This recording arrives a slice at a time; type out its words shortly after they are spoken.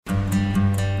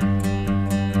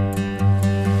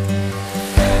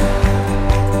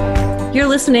You're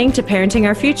listening to Parenting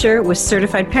Our Future with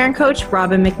certified parent coach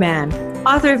Robin McMahon,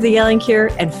 author of The Yelling Cure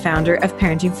and founder of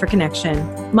Parenting for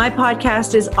Connection. My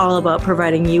podcast is all about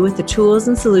providing you with the tools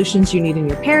and solutions you need in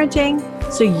your parenting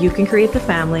so you can create the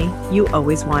family you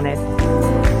always wanted.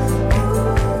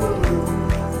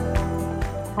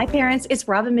 Hi parents, it's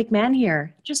Robin McMahon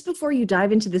here. Just before you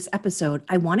dive into this episode,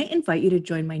 I want to invite you to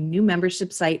join my new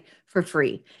membership site for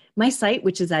free. My site,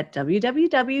 which is at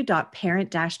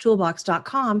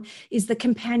www.parent-toolbox.com, is the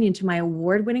companion to my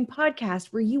award-winning podcast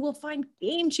where you will find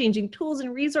game-changing tools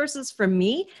and resources from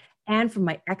me and from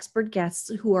my expert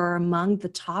guests who are among the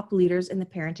top leaders in the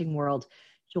parenting world.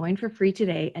 Join for free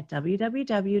today at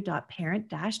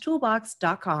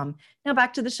www.parent-toolbox.com. Now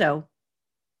back to the show.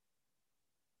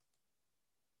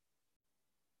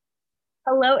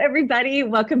 Hello, everybody.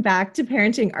 Welcome back to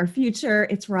Parenting Our Future.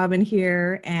 It's Robin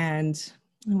here, and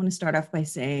I want to start off by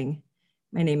saying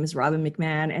my name is Robin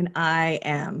McMahon, and I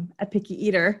am a picky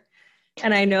eater.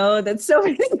 And I know that so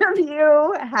many of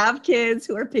you have kids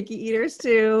who are picky eaters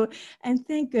too. And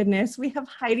thank goodness we have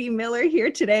Heidi Miller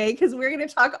here today because we're going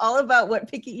to talk all about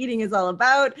what picky eating is all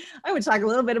about. I would talk a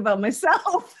little bit about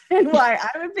myself and why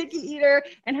I'm a picky eater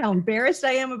and how embarrassed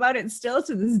I am about it still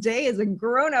to this day as a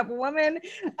grown-up woman.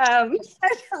 Let me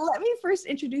first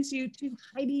introduce you to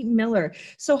Heidi Miller.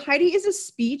 So Heidi is a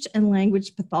speech and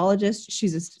language pathologist.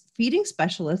 She's a feeding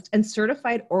specialist and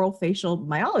certified oral-facial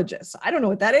myologist. I don't know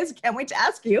what that is. Can't wait to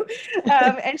ask you.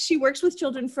 And she works with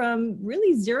children from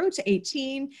really 0 to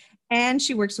 18, and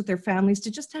she works with their families to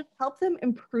just help them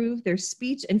improve their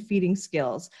speech and feeding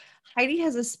skills. Heidi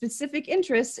has a specific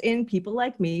interest in people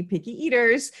like me, picky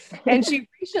eaters, and she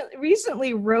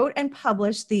recently wrote and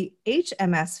published the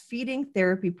HMS Feeding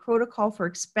Therapy Protocol for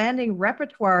expanding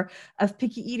repertoire of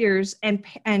picky eaters and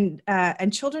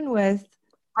children with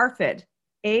ARFID.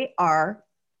 ARFID.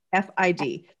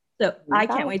 So I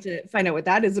can't wait to find out what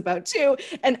that is about too.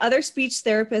 And other speech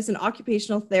therapists and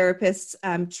occupational therapists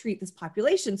treat this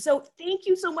population. So thank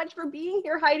you so much for being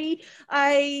here, Heidi.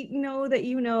 I know that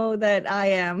you know that I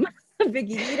am a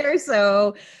picky eater.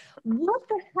 So what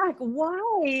the heck?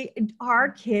 Why are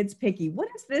kids picky? What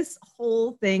is this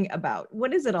whole thing about?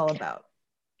 What is it all about?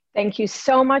 Thank you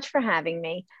so much for having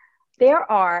me.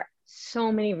 There are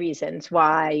so many reasons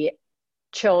why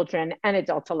children and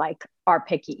adults alike are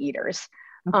picky eaters.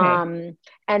 Okay.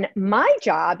 And my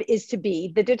job is to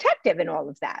be the detective in all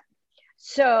of that.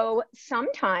 So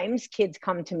sometimes kids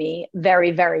come to me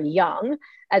very, very young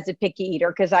as a picky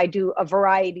eater because I do a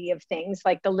variety of things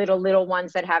like the little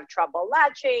ones that have trouble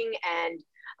latching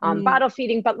and bottle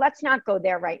feeding, but let's not go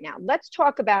there right now. Let's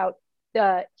talk about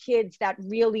the kids that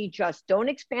really just don't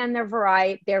expand their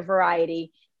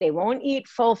variety. They won't eat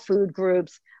full food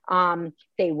groups.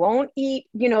 They won't eat,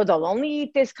 they'll only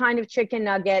eat this kind of chicken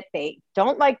nugget. They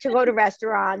don't like to go to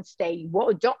restaurants.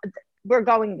 We're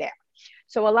going there.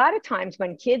 So a lot of times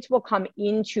when kids will come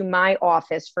into my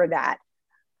office for that,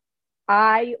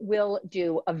 I will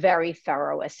do a very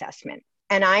thorough assessment.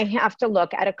 And I have to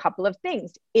look at a couple of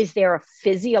things. Is there a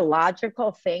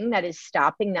physiological thing that is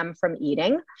stopping them from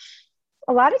eating?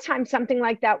 A lot of times something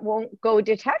like that won't go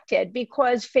detected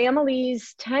because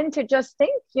families tend to just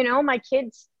think, my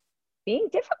kid's being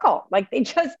difficult. Like they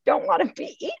just don't want to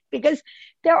eat because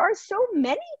there are so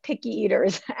many picky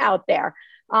eaters out there.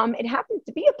 It happens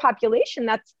to be a population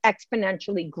that's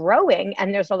exponentially growing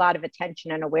and there's a lot of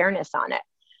attention and awareness on it.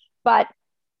 But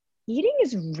eating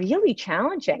is really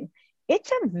challenging.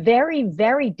 It's a very,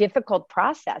 very difficult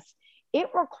process. It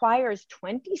requires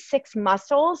 26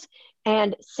 muscles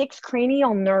and 6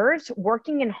 cranial nerves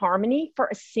working in harmony for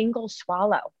a single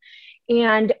swallow.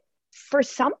 And for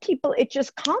some people, it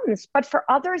just comes, but for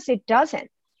others, it doesn't.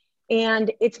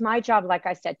 And it's my job, like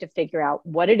I said, to figure out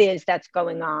what it is that's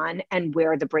going on and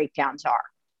where the breakdowns are.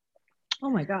 Oh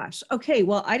my gosh. Okay.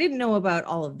 Well, I didn't know about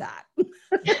all of that.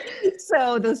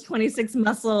 So those 26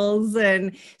 muscles.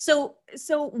 And so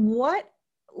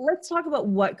let's talk about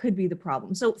what could be the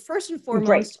problem. So first and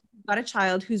foremost, you've got a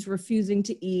child who's refusing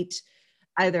to eat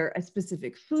either a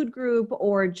specific food group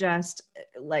or just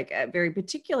like a very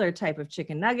particular type of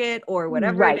chicken nugget or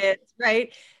whatever it is,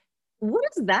 right? What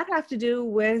does that have to do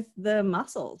with the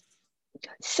muscles?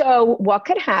 So what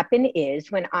could happen is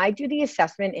when I do the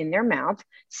assessment in their mouth,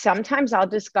 sometimes I'll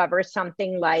discover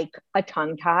something like a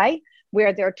tongue tie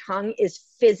where their tongue is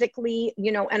physically,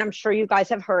 and I'm sure you guys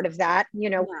have heard of that,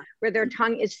 where their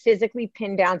tongue is physically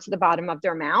pinned down to the bottom of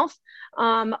their mouth.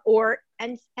 And a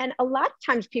lot of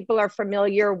times people are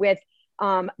familiar with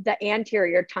the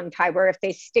anterior tongue tie, where if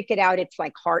they stick it out, it's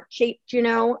like heart-shaped,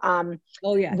 Oh,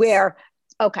 yes.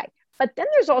 But then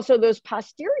there's also those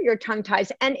posterior tongue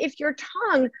ties. And if your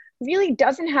tongue really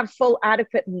doesn't have full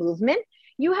adequate movement,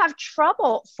 you have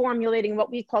trouble formulating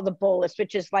what we call the bolus,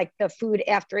 which is like the food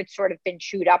after it's sort of been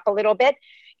chewed up a little bit.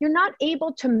 You're not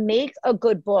able to make a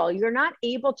good boil. You're not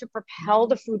able to propel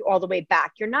the food all the way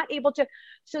back. You're not able to,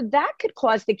 so that could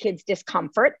cause the kids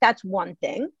discomfort. That's one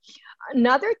thing.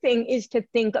 Another thing is to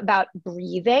think about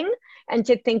breathing and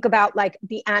to think about like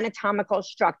the anatomical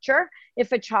structure.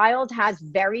 If a child has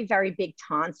very, very big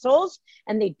tonsils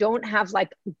and they don't have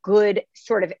like good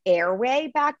sort of airway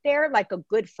back there, like a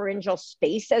good pharyngeal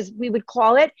space, as we would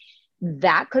call it,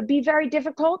 that could be very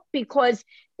difficult, because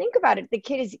think about it. The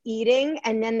kid is eating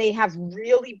and then they have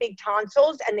really big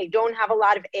tonsils and they don't have a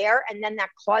lot of air, and then that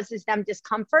causes them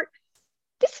discomfort.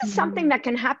 This is something that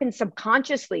can happen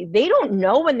subconsciously. They don't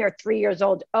know when they're 3 years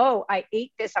old, oh, I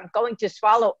ate this, I'm going to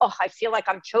swallow. Oh, I feel like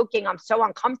I'm choking. I'm so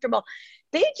uncomfortable.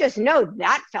 They just know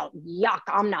that felt yuck.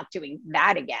 I'm not doing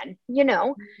that again, you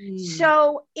know?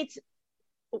 So it's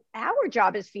our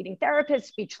job as feeding therapists,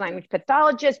 speech language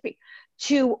pathologists,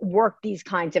 to work these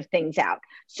kinds of things out.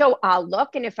 So I'll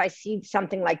look, and if I see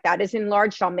something like that is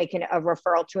enlarged, I'll make a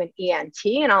referral to an ENT,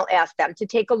 and I'll ask them to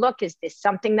take a look. Is this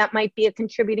something that might be a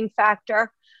contributing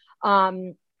factor?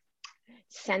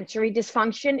 Sensory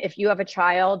dysfunction. If you have a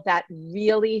child that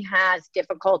really has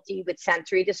difficulty with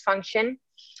sensory dysfunction,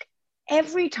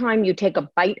 every time you take a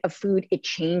bite of food, it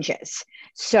changes.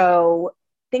 So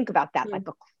think about that, like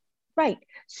a right.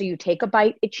 So you take a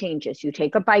bite, it changes. You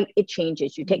take a bite, it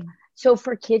changes. You take, so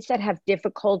for kids that have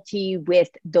difficulty with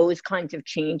those kinds of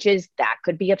changes, that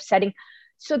could be upsetting.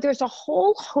 So there's a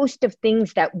whole host of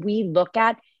things that we look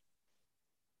at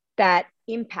that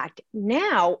impact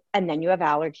now. And then you have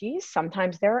allergies.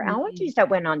 Sometimes there are allergies that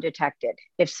went undetected.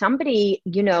 If somebody,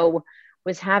 you know,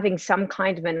 was having some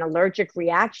kind of an allergic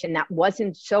reaction that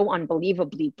wasn't so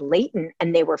unbelievably blatant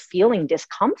and they were feeling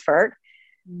discomfort,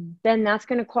 then that's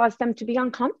going to cause them to be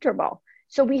uncomfortable.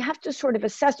 So we have to sort of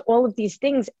assess all of these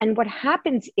things. And what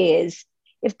happens is,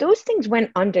 if those things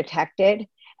went undetected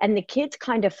and the kids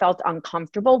kind of felt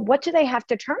uncomfortable, what do they have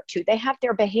to turn to? They have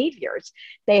their behaviors.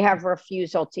 They have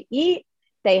refusal to eat.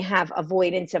 They have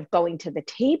avoidance of going to the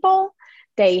table.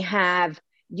 They have,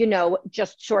 you know,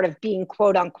 just sort of being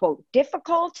quote unquote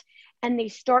difficult. And they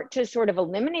start to sort of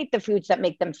eliminate the foods that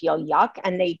make them feel yuck,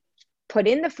 and they put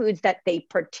in the foods that they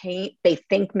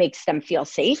think makes them feel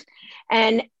safe.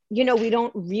 And, you know, we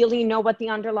don't really know what the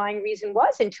underlying reason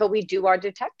was until we do our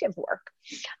detective work.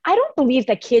 I don't believe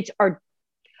that kids are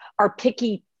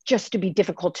picky just to be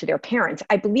difficult to their parents.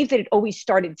 I believe that it always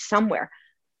started somewhere.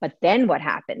 But then what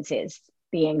happens is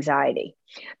the anxiety,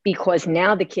 because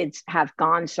now the kids have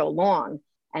gone so long,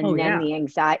 and the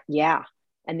anxiety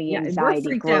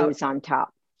grows on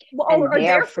top. Well, and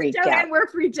they're freaked out and we're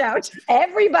freaked out.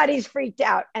 Everybody's freaked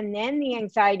out. And then the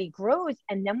anxiety grows.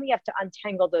 And then we have to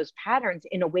untangle those patterns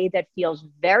in a way that feels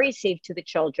very safe to the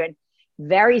children,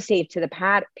 very safe to the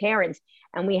parents.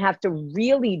 And we have to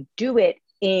really do it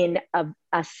in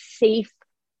a safe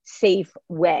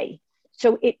way.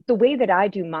 So the way that I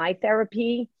do my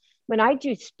therapy, when I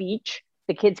do speech,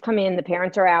 the kids come in, the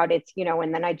parents are out, it's, you know,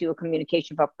 and then I do a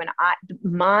communication book.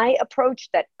 My approach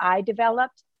that I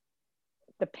developed,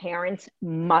 the parents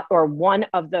or one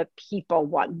of the people,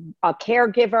 a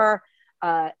caregiver,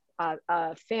 a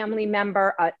family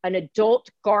member, an adult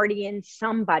guardian,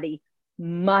 somebody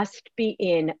must be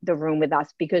in the room with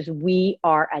us, because we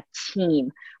are a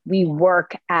team. We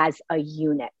work as a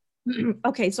unit.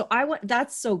 Okay, so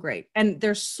that's so great. And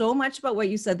there's so much about what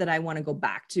you said that I want to go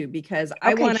back to, because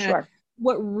I want to, sure.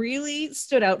 What really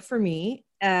stood out for me,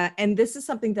 and this is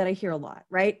something that I hear a lot,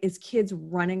 right, is kids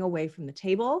running away from the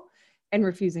table and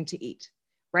refusing to eat,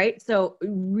 right? So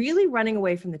really running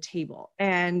away from the table.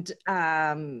 And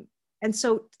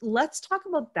so let's talk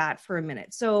about that for a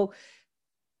minute. So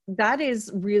that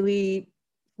is really,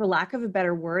 for lack of a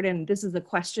better word, and this is a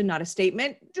question, not a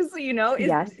statement, just so you know,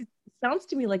 yes. It sounds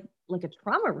to me like a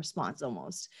trauma response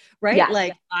almost, right? Yes.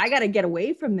 Like, I got to get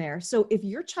away from there. So if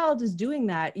your child is doing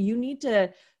that, you need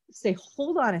to say,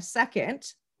 hold on a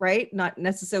second, right? Not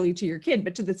necessarily to your kid,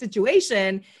 but to the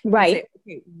situation. Right. Say,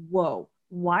 okay, whoa,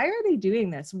 why are they doing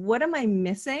this? What am I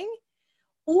missing?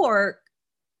 Or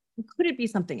could it be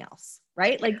something else,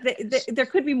 right? Like there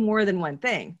could be more than one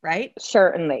thing, right?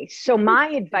 Certainly. So my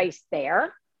advice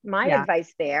there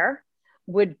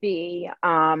would be,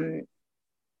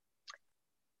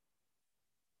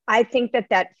 I think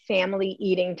that family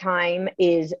eating time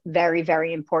is very,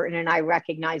 very important. And I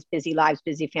recognize busy lives,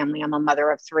 busy family. I'm a mother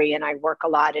of 3 and I work a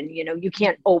lot, and, you know, you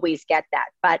can't always get that.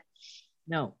 But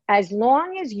no, as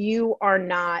long as you are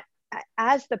not,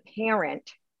 as the parent,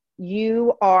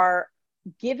 you are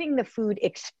giving the food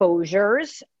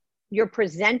exposures you're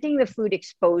presenting the food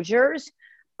exposures,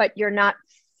 but you're not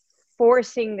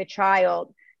forcing the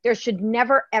child. There should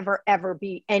never, ever, ever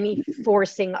be any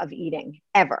forcing of eating,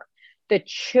 ever. The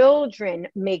children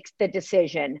makes the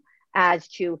decision as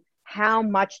to how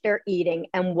much they're eating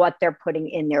and what they're putting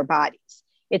in their bodies.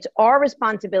 It's our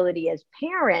responsibility as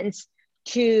parents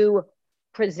to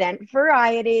present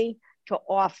variety, to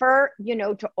offer,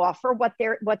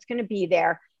 what's going to be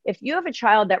there. If you have a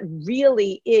child that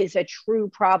really is a true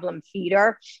problem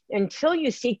feeder, until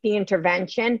you seek the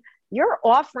intervention, you're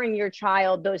offering your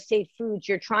child those safe foods.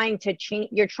 You're trying to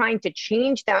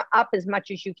change them up as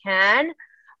much as you can.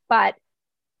 But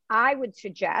I would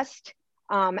suggest,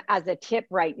 as a tip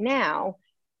right now,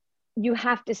 you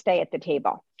have to stay at the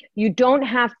table. You don't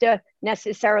have to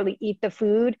necessarily eat the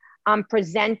food. I'm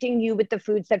presenting you with the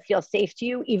foods that feel safe to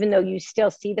you, even though you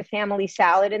still see the family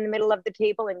salad in the middle of the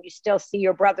table and you still see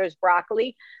your brother's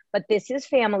broccoli. But this is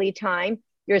family time.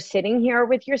 You're sitting here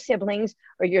with your siblings,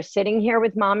 or you're sitting here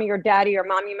with mommy or daddy or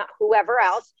mommy, whoever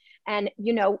else. And,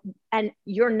 and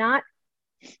you're not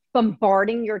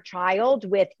bombarding your child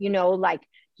with, like,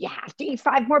 you have to eat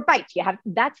 5 more bites.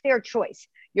 That's their choice.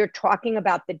 You're talking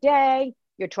about the day.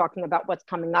 You're talking about what's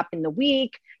coming up in the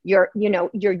week. You're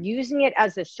using it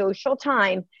as a social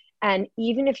time. And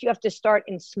even if you have to start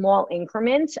in small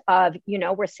increments of,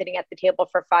 we're sitting at the table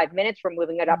for 5 minutes, we're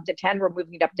moving it up to 10, we're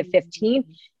moving it up to 15.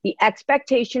 The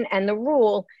expectation and the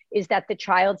rule is that the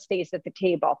child stays at the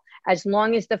table. As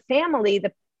long as the family,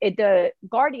 the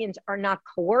guardians are not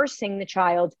coercing the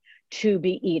child to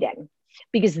be eating,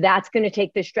 because that's going to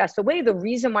take the stress away. The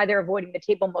reason why they're avoiding the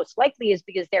table most likely is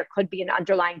because there could be an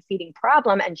underlying feeding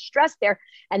problem and stress there,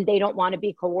 and they don't want to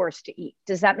be coerced to eat.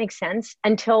 Does that make sense?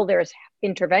 Until there's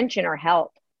intervention or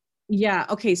help. Yeah.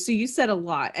 Okay. So you said a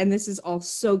lot, and this is all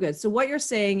so good. So what you're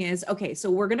saying is, okay,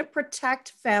 so we're going to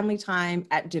protect family time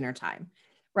at dinner time,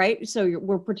 right? So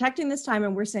we're protecting this time,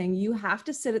 and we're saying you have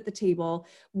to sit at the table,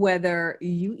 whether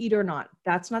you eat or not.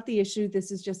 That's not the issue.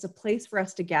 This is just a place for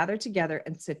us to gather together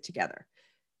and sit together.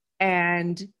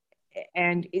 And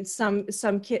it's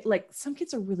some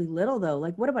kids are really little though.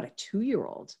 Like, what about a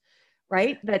 2-year-old?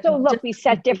 Right. So look, we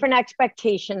set different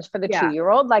expectations for the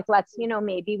 2-year-old. Like, let's,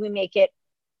 maybe we make it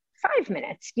 5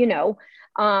 minutes,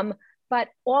 but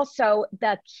also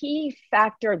the key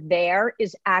factor there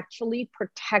is actually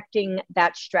protecting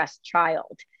that stressed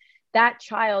child. That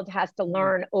child has to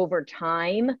learn over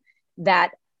time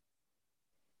that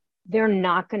they're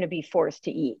not going to be forced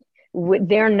to eat.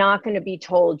 They're not going to be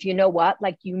told,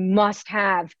 like, you must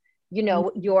have,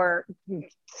 your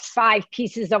 5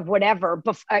 pieces of whatever,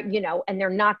 and they're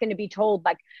not going to be told,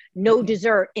 like, no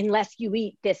dessert unless you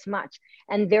eat this much.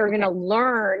 And they're going to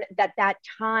learn that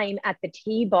time at the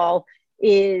table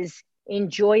is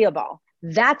enjoyable.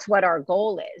 That's what our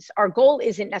goal is. Our goal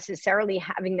isn't necessarily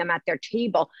having them at their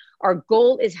table. Our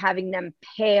goal is having them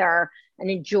pair an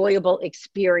enjoyable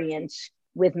experience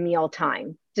with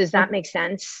mealtime. Does that make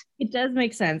sense? It does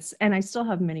make sense. And I still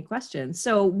have many questions.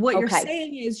 So what you're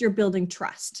saying is you're building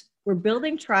trust. We're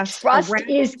building trust. Trust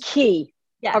is key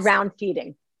around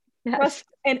feeding. Trust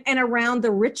and around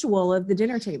the ritual of the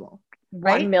dinner table,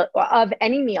 right? Of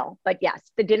any meal, but yes,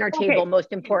 the dinner table,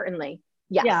 most importantly.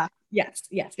 Yes. Yeah.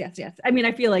 Yes. I mean,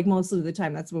 I feel like most of the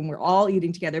time that's when we're all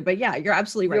eating together, but yeah, you're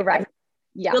absolutely right. You're right.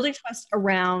 Yeah. Building trust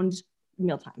around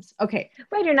meal times. Okay.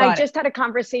 Right. And I just had a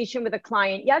conversation with a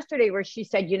client yesterday where she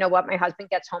said, you know what, my husband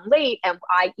gets home late and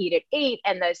I eat at 8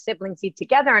 and the siblings eat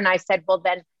together. And I said, well,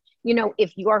 then,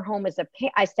 if your home is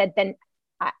I said, then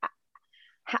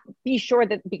be sure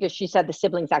that, because she said the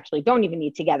siblings actually don't even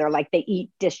eat together, like they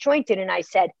eat disjointed. And I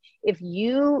said, if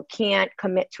you can't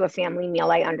commit to a family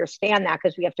meal, I understand that,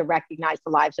 because we have to recognize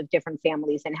the lives of different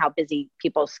families and how busy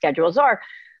people's schedules are.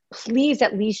 Please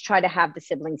at least try to have the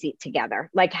siblings eat together,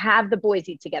 like have the boys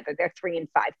eat together. They're 3 and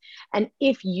 5. And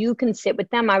if you can sit with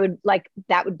them,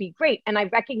 that would be great. And I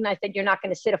recognize that you're not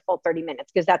going to sit a full 30 minutes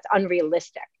because that's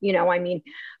unrealistic,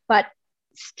 but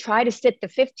try to sit the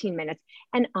 15 minutes.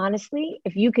 And honestly,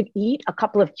 if you could eat a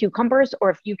couple of cucumbers, or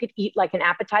if you could eat like an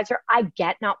appetizer, I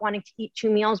get not wanting to eat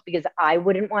 2 meals because I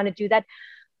wouldn't want to do that.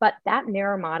 But that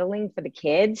mirror modeling for the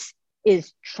kids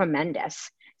is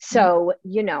tremendous. So,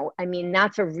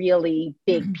 that's a really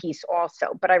big piece also,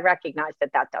 but I recognize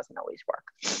that doesn't always work.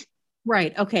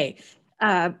 Right. Okay.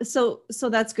 So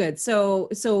that's good.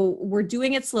 So we're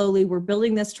doing it slowly. We're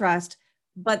building this trust,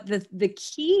 but the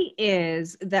key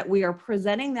is that we are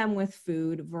presenting them with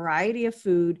food, variety of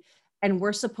food, and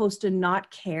we're supposed to not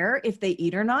care if they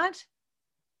eat or not.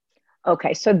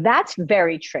 Okay. So that's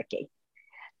very tricky.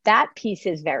 That piece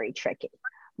is very tricky.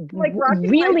 Like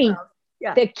really.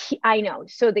 Yeah. The key, I know.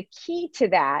 So the key to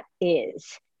that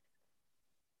is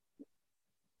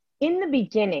in the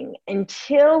beginning,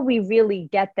 until we really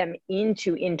get them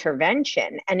into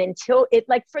intervention, and until it,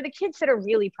 like for the kids that are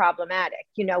really problematic,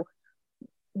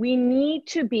 we need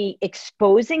to be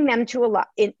exposing them to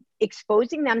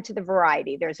exposing them to the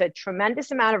variety. There's a tremendous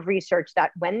amount of research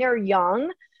that when they're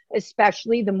young,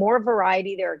 especially, the more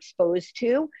variety they're exposed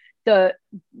to, the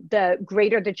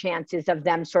greater the chances of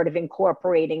them sort of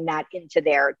incorporating that into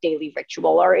their daily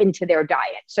ritual or into their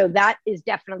diet. So that is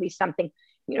definitely something,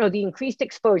 the increased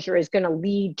exposure is going to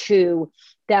lead to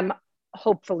them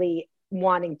hopefully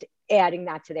adding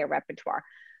that to their repertoire.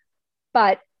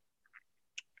 But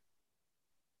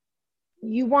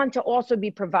you want to also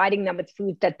be providing them with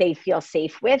foods that they feel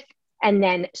safe with, and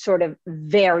then sort of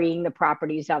varying the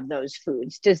properties of those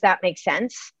foods. Does that make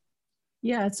sense?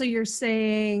 Yeah. So you're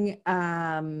saying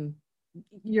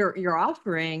you're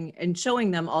offering and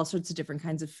showing them all sorts of different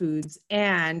kinds of foods,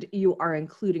 and you are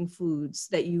including foods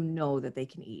that that they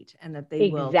can eat and that they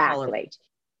will tolerate.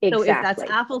 So if that's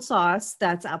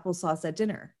applesauce at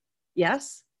dinner.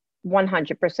 Yes?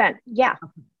 100%. Yeah.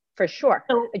 Okay. For sure.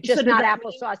 Just not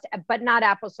applesauce, but not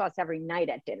applesauce every night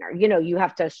at dinner. You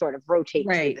have to sort of rotate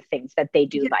through the things that they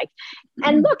do like.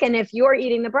 And look, and if you're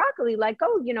eating the broccoli, like,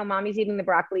 mommy's eating the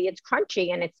broccoli, it's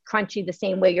crunchy, and it's crunchy the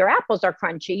same way your apples are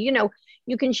crunchy.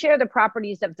 You can share the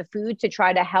properties of the food to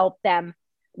try to help them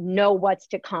know what's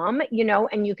to come,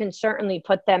 and you can certainly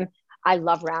put them. I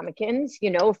love ramekins,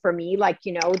 for me,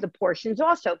 the portions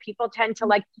also. People tend to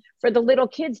for the little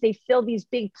kids, they fill these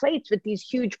big plates with these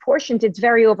huge portions. It's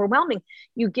very overwhelming.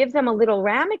 You give them a little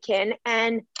ramekin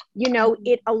and,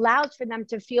 it allows for them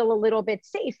to feel a little bit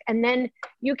safe. And then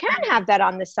you can have that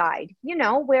on the side,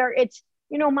 where it's,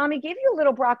 mommy gave you a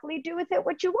little broccoli, do with it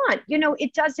what you want.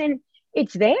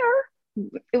 It's there.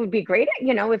 It would be great,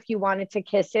 if you wanted to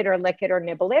kiss it or lick it or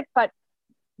nibble it, but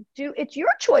it's your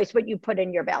choice what you put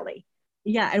in your belly.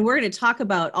 Yeah, and we're going to talk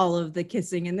about all of the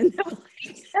kissing and the nibbling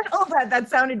and all that. That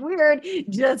sounded weird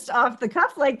just off the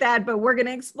cuff like that, but we're going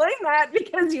to explain that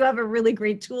because you have a really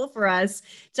great tool for us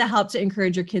to help to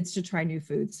encourage your kids to try new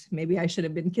foods. Maybe I should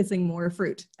have been kissing more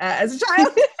fruit as a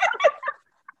child.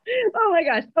 Oh my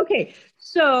gosh. Okay.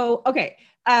 So,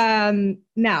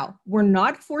 now we're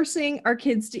not forcing our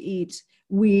kids to eat.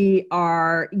 We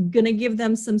are going to give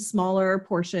them some smaller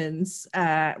portions,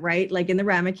 right? Like in the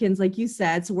ramekins, like you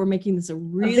said. So we're making this a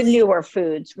really of the newer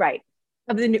foods, right?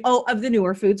 Of the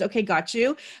newer foods. Okay. Got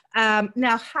you.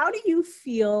 Now, how do you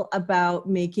feel about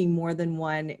making more than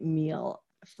one meal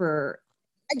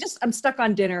I'm stuck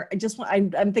on dinner.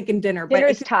 I'm thinking dinner, but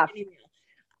it's tough.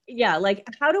 Yeah. Like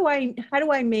how do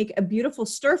I make a beautiful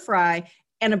stir fry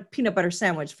and a peanut butter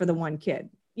sandwich for the one kid?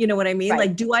 You know what I mean? Right.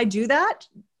 Like, do I do that?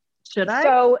 Should I?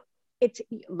 So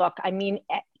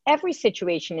every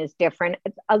situation is different.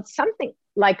 Something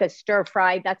like a stir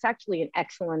fry, that's actually an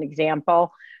excellent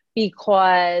example,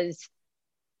 because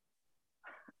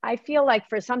I feel like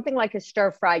for something like a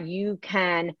stir fry, you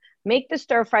can make the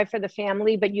stir fry for the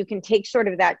family, but you can take sort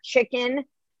of that chicken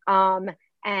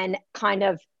and kind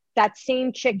of that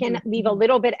same chicken, leave a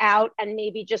little bit out and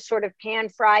maybe just sort of pan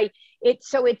fry it.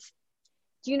 So it's,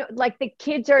 like the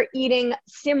kids are eating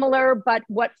similar, but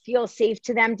what feels safe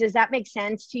to them. Does that make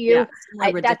sense to you?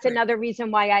 Yeah, that's another reason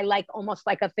why I like almost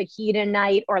like a fajita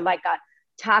night or like a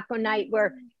taco night,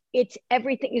 where it's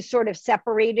everything is sort of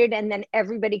separated and then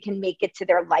everybody can make it to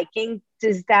their liking.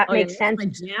 Does that make sense? My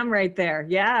jam right there.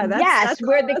 Yeah. That's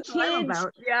where the kids,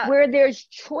 where there's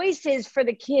choices for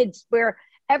the kids, where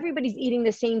everybody's eating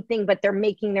the same thing, but they're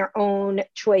making their own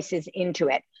choices into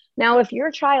it. Now, if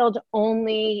your child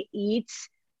only eats,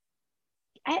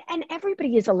 and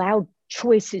everybody is allowed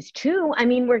choices too. I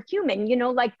mean, we're human,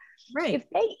 right.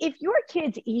 If your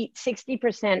kids eat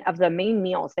 60% of the main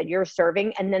meals that you're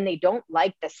serving, and then they don't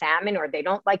like the salmon or they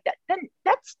don't like that, then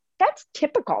that's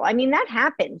typical. I mean, that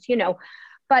happens,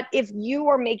 but if you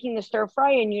are making the stir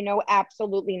fry and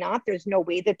absolutely not, there's no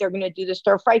way that they're going to do the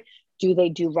stir fry. Do they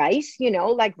do rice?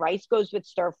 Like rice goes with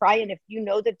stir fry. And if you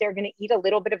know that they're going to eat a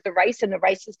little bit of the rice and the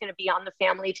rice is going to be on the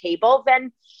family table,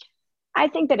 then I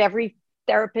think that every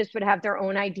therapist would have their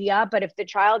own idea. But if the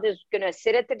child is going to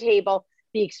sit at the table,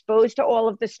 be exposed to all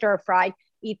of the stir fry,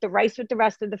 eat the rice with the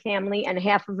rest of the family, and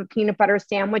half of a peanut butter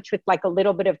sandwich with like a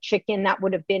little bit of chicken that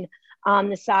would have been on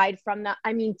the side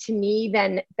to me,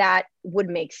 then that would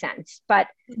make sense. But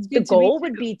the goal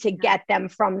would be to get them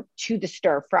to the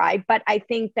stir fry. But I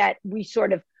think that we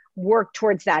sort of work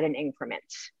towards that in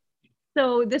increments.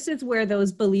 So this is where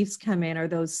those beliefs come in, or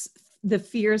the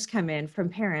fears come in from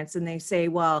parents, and they say,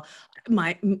 well,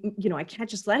 I can't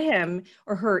just let him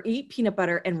or her eat peanut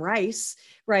butter and rice,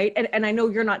 right? And I know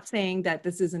you're not saying that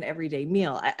this is an everyday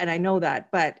meal, and I know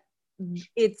that, but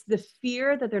it's the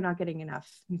fear that they're not getting enough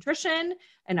nutrition,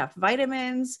 enough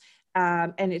vitamins,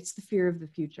 and it's the fear of the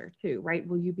future too, right?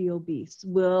 Will you be obese?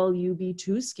 Will you be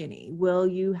too skinny? Will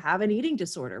you have an eating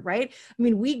disorder, right? I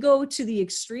mean, we go to the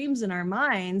extremes in our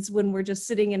minds when we're just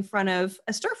sitting in front of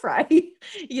a stir fry.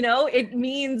 It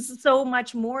means so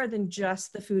much more than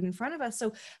just the food in front of us.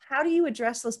 So how do you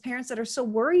address those parents that are so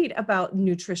worried about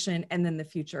nutrition and then the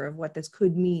future of what this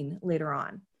could mean later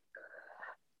on?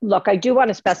 Look, I do want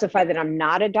to specify that I'm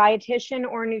not a dietitian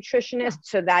or a nutritionist.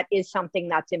 So that is something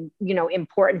that's,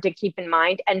 important to keep in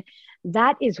mind. And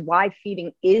that is why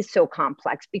feeding is so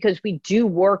complex, because we do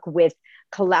work with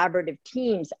collaborative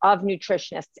teams of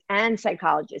nutritionists and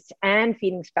psychologists and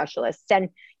feeding specialists. And,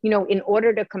 in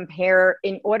order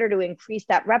to increase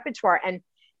that repertoire and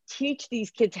teach these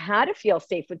kids how to feel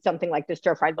safe with something like the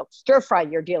stir fry. Look, stir fry,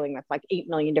 you're dealing with like 8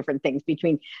 million different things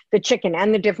between the chicken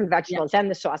and the different vegetables and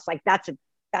the sauce. Like that's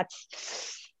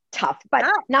tough, but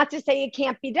not to say it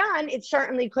can't be done. It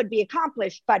certainly could be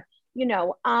accomplished, but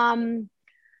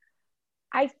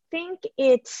I think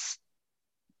it's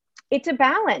a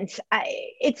balance.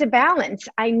 It's a balance.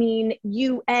 I mean,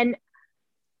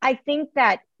 I think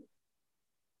that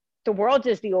the world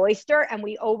is the oyster and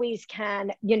we always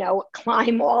can,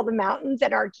 climb all the mountains,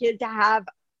 and our kids have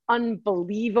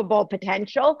unbelievable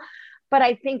potential. But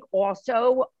I think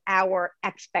also our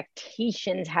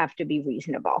expectations have to be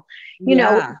reasonable,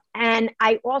 and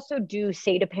I also do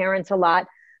say to parents a lot,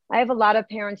 I have a lot of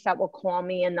parents that will call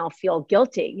me and they'll feel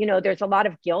guilty. There's a lot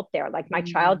of guilt there. Like my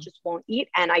child just won't eat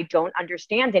and I don't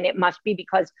understand. And it must be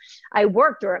because I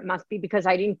worked, or it must be because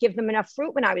I didn't give them enough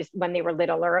fruit when they were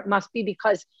little, or it must be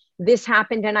because this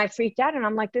happened and I freaked out. And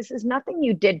I'm like, this is nothing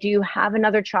you did. Do you have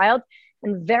another child?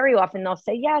 And very often they'll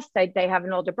say, yes, they have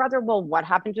an older brother. Well, what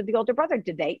happened to the older brother?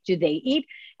 Do they eat?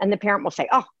 And the parent will say,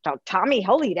 oh, Tommy,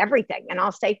 he'll eat everything. And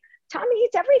I'll say, Tommy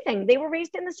eats everything. They were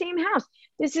raised in the same house.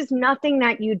 This is nothing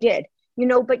that you did,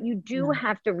 but you do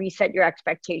have to reset your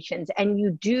expectations, and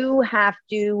you do have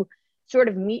to sort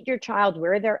of meet your child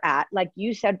where they're at. Like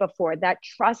you said before, that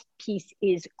trust piece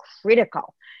is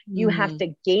critical. You have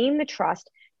to gain the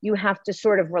trust. You have to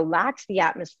sort of relax the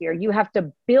atmosphere. You have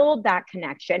to build that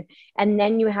connection, and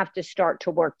then you have to start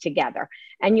to work together.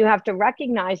 And you have to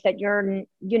recognize that you're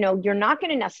not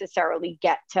going to necessarily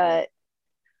get to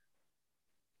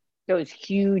those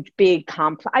huge, big,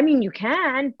 complex. I mean, you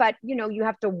can, but you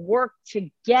have to work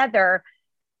together.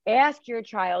 Ask your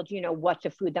child, what's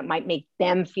a food that might make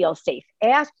them feel safe.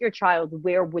 Ask your child,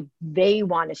 where would they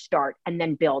want to start, and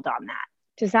then build on that.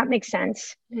 Does that make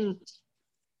sense?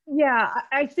 Yeah,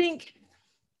 I think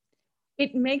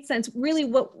it makes sense. Really,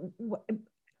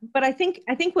 but I think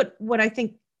what I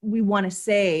think we want to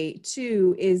say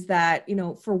too is that,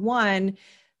 for one,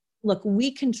 look,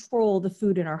 we control the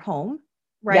food in our home.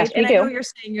 Right. Yes, and I know you're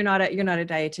saying you're not a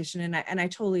dietitian, and I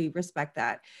totally respect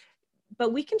that.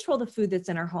 But we control the food that's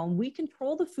in our home. We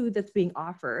control the food that's being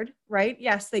offered, right?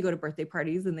 Yes, they go to birthday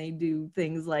parties and they do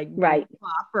things like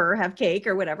pop or have cake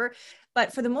or whatever.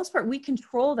 But for the most part, we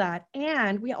control that.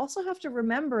 And we also have to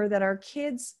remember that our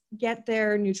kids get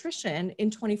their nutrition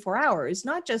in 24 hours,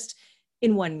 not just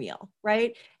in one meal,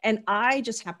 right? And I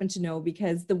just happen to know,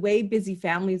 because the way busy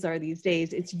families are these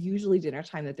days, it's usually dinner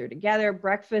time that they're together.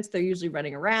 Breakfast, they're usually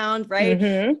running around,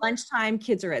 right? Lunchtime,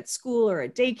 kids are at school or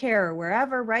at daycare or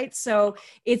wherever, right? So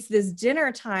it's this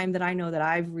dinner time that I know that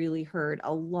I've really heard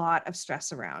a lot of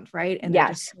stress around, right? And they're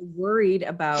just so worried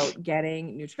about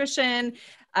getting nutrition.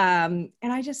 And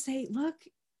I just say, look,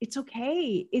 it's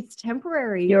okay. It's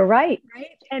temporary. You're right.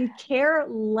 Right? And care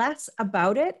less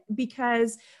about it,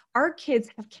 because our kids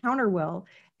have counter will.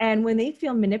 And when they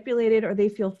feel manipulated or they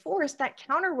feel forced, that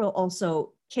counter will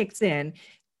also kicks in,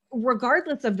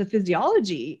 regardless of the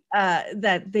physiology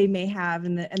that they may have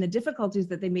and the difficulties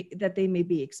that they may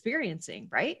be experiencing,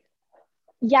 right?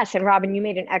 Yes. And Robin, you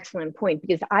made an excellent point,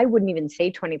 because I wouldn't even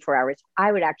say 24 hours.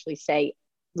 I would actually say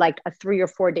like a 3 or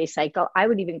 4 day cycle. I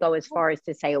would even go as far as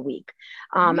to say a week.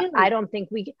 Really? I don't think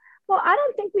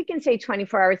we can say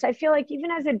 24 hours. I feel like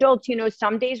even as adults,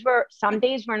 some days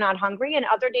we're not hungry and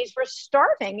other days we're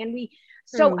starving. And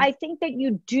so I think that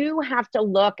you do have to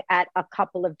look at a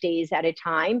couple of days at a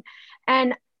time.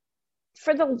 And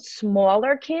for the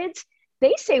smaller kids,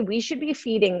 they say we should be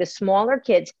feeding the smaller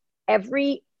kids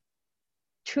every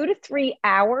 2 to 3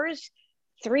 hours,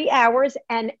 3 hours,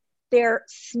 and their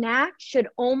snack should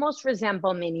almost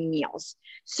resemble mini meals.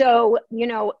 So,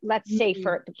 let's say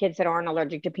for the kids that aren't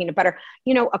allergic to peanut butter,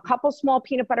 a couple small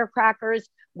peanut butter crackers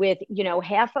with,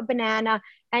 half a banana,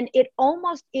 and it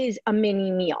almost is a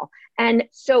mini meal. And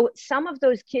so some of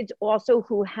those kids also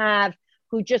who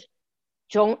just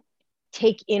don't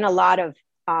take in a lot of,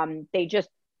 they just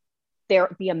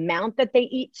the amount that they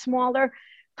eat smaller,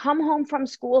 come home from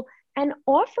school and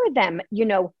offer them,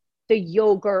 the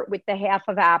yogurt with the half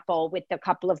of apple with a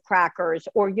couple of crackers,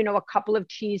 or, a couple of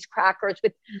cheese crackers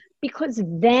because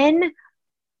then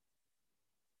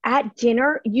at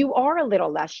dinner, you are a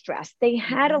little less stressed. They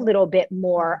had a little bit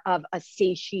more of a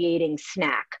satiating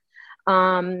snack.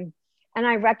 And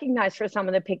I recognize for some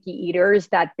of the picky eaters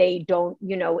that they don't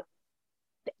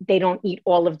eat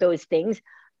all of those things,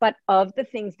 but of the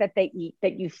things that they eat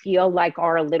that you feel like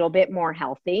are a little bit more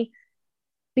healthy,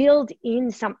 build in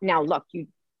some. Now, look,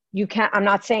 you can't, I'm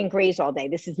not saying graze all day.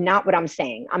 This is not what I'm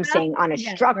saying. I'm saying on a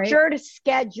structured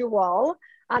schedule,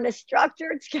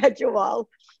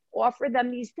 offer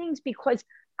them these things, because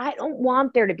I don't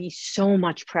want there to be so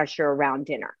much pressure around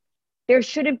dinner. There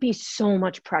shouldn't be so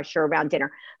much pressure around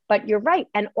dinner. But you're right.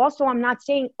 And also, I'm not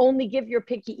saying only give your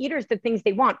picky eaters the things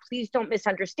they want. Please don't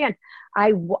misunderstand.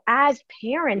 As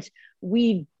parents,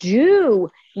 we do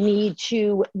need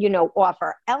to,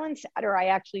 offer. Ellen Satter, I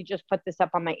actually just put this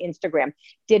up on my Instagram,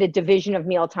 did a division of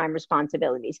mealtime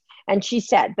responsibilities. And she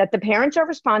said that the parents are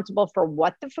responsible for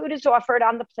what the food is offered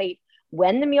on the plate,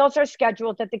 when the meals are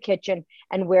scheduled at the kitchen,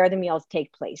 and where the meals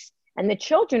take place. And the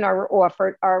children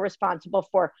are responsible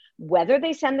for whether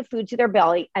they send the food to their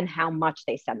belly and how much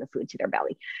they send the food to their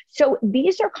belly. So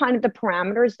these are kind of the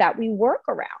parameters that we work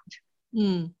around.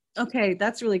 Okay,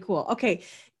 that's really cool. Okay,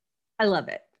 I love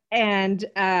it. And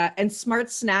smart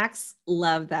snacks,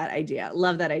 love that idea.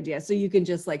 Love that idea. So you can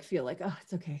just like feel like, oh,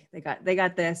 it's okay. They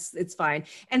got this. It's fine.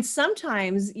 And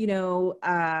sometimes, even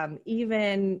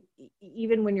when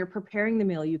you're preparing the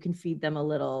meal, you can feed them a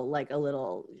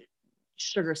little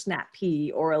sugar snap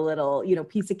pea or a little,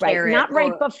 piece of carrot. Not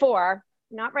right before,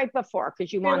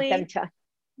 because you want them to.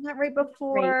 Not right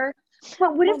before. Right.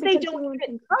 But what if they don't eat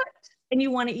it cooked and you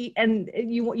want to eat, and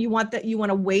you want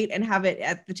to wait and have it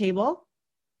at the table?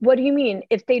 What do you mean?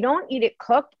 If they don't eat it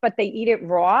cooked, but they eat it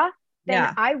raw,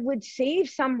 then I would save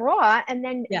some raw, and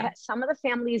then some of the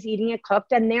family is eating it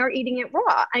cooked and they're eating it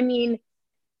raw. I mean,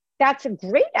 that's a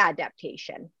great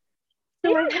adaptation.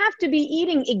 So I have to be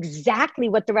eating exactly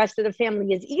what the rest of the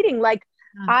family is eating. Like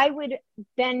I would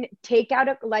then take out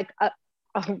back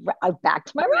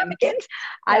to my ramekins.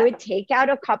 I would take out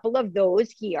a couple of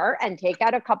those here and take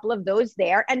out a couple of those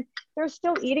there, and they're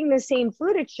still eating the same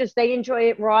food. It's just they enjoy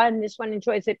it raw and this one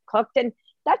enjoys it cooked. And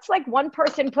that's like one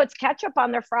person puts ketchup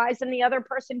on their fries and the other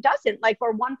person doesn't,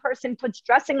 or one person puts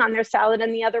dressing on their salad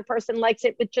and the other person likes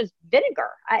it with just vinegar.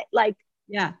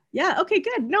 Yeah. Okay,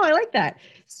 good. No, I like that.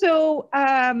 So,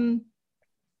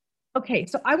 okay.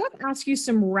 So I want to ask you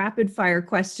some rapid fire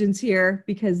questions here,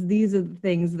 because these are the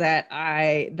things that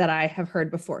I have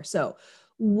heard before. So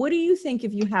what do you think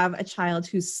if you have a child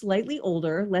who's slightly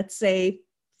older, let's say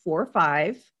 4 or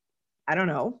 5, I don't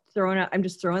know, I'm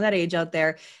just throwing that age out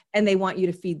there, and they want you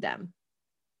to feed them?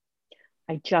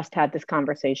 I just had this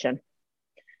conversation.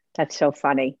 That's so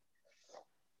funny.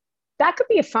 That could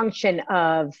be a function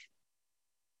of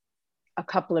a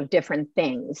couple of different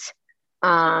things.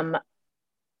 So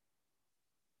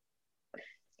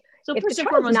first and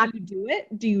foremost,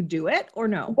 do you do it or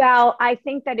no? Well, I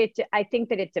think that it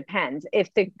depends.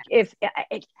 It's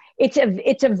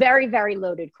a very, very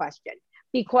loaded question,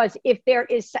 because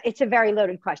it's a very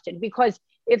loaded question, because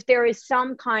if there is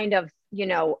some kind of,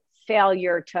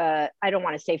 failure to, I don't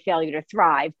want to say failure to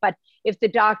thrive, but if the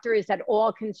doctor is at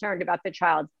all concerned about the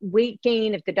child's weight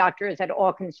gain, if the doctor is at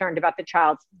all concerned about the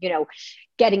child's,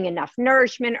 getting enough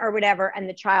nourishment or whatever, and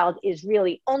the child is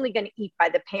really only going to eat by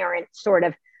the parent sort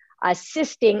of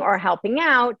assisting or helping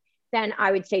out, then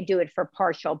I would say do it for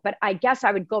partial. But I guess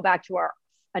I would go back to our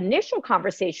initial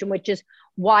conversation, which is,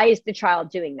 why is the child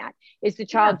doing that? Is the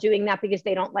child doing that because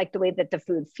they don't like the way that the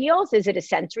food feels? Is it a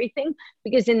sensory thing?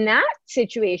 Because in that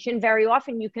situation, very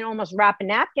often you can almost wrap a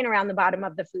napkin around the bottom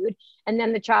of the food, and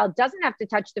then the child doesn't have to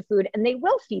touch the food and they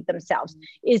will feed themselves.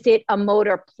 Is it a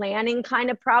motor planning kind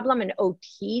of problem, an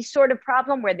OT sort of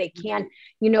problem, where they can't,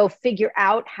 figure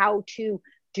out how to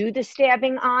do the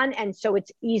stabbing on? And so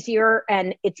it's easier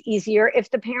if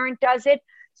the parent does it.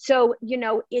 So,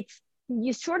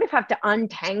 you sort of have to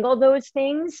untangle those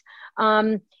things.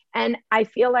 And I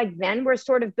feel like then we're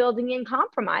sort of building in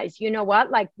compromise. You know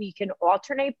what? Like, we can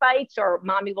alternate bites, or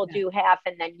mommy will do half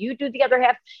and then you do the other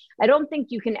half. I don't think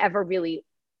you can ever really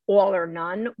all or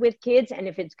none with kids. And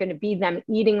if it's going to be them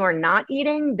eating or not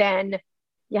eating, then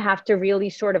you have to really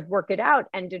sort of work it out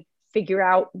and to figure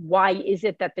out why is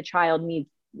it that the child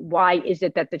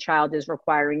is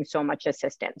requiring so much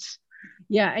assistance.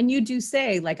 Yeah. And you do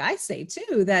say, like I say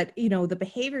too, that, the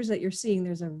behaviors that you're seeing,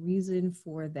 there's a reason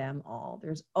for them all.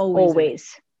 There's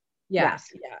always. Yes.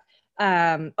 Yeah.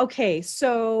 Okay,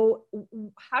 so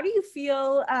how do you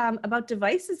feel about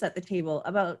devices at the table,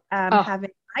 about Oh,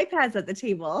 having iPads at the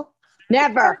table?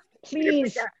 never. Yeah,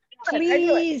 Please, I knew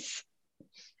it. please.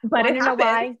 But Want it to know happens.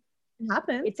 why? It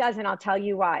happens. It doesn't. I'll tell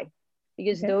you why.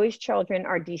 Because Okay. those children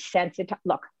are desensitized.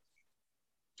 Look,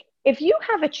 if you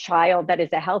have a child that is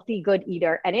a healthy, good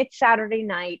eater and it's Saturday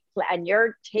night and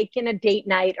you're taking a date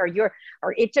night or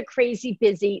it's a crazy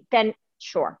busy, then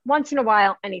sure, once in a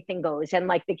while, anything goes. And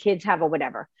like the kids have a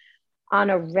whatever. On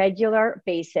a regular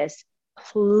basis,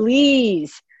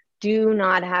 please do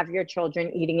not have your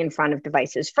children eating in front of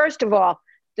devices. First of all,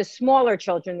 the smaller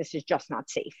children, this is just not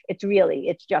safe.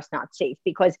 It's just not safe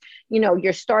because,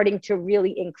 you're starting to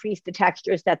really increase the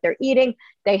textures that they're eating.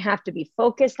 They have to be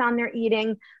focused on their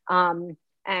eating.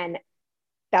 And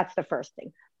that's the first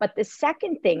thing. But the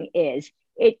second thing is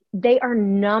they are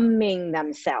numbing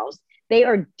themselves. They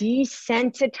are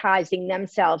desensitizing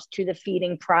themselves to the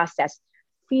feeding process.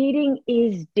 Feeding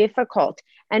is difficult,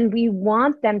 and we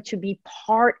want them to be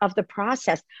part of the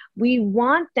process. We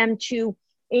want them to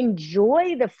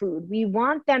enjoy the food. We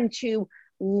want them to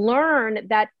learn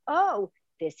that, oh,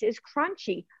 this is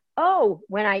crunchy. Oh,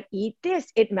 when I eat this,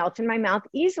 it melts in my mouth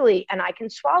easily and I can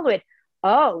swallow it.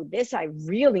 Oh, this I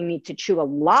really need to chew a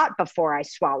lot before I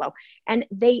swallow. And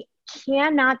they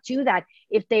cannot do that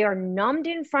if they are numbed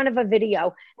in front of a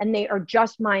video and they are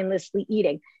just mindlessly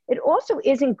eating. It also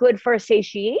isn't good for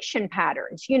satiation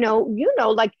patterns.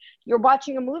 Like you're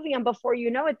watching a movie and before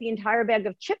you know it, the entire bag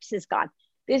of chips is gone.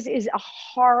 This is a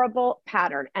horrible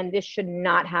pattern and this should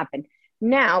not happen.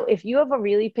 Now, if you have a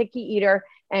really picky eater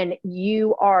and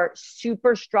you are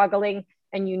super struggling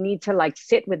and you need to like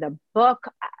sit with a book,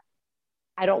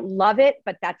 I don't love it,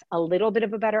 but that's a little bit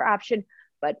of a better option.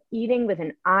 But eating with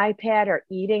an iPad or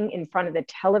eating in front of the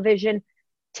television,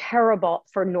 terrible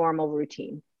for normal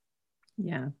routine.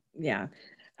 Yeah, yeah.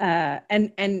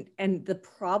 And the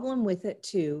problem with it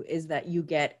too is that you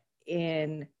get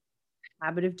in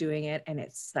habit of doing it and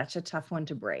it's such a tough one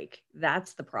to break.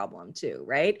 That's the problem too,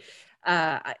 right?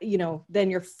 Then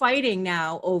you're fighting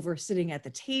now over sitting at the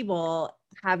table,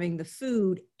 having the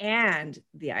food and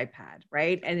the iPad,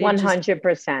 right? And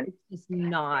 100%. it's just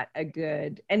not a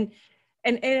good, and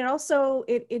it also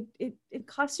it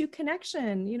costs you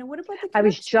connection. What about the I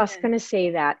was connection? just going to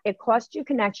say that it costs you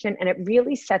connection and it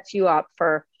really sets you up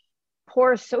for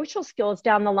poor social skills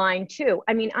down the line too.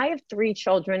 I mean, I have 3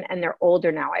 children and they're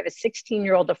older now. I have a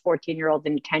 16-year-old, a 14-year-old,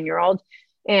 and a 10-year-old.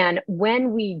 And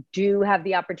when we do have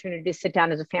the opportunity to sit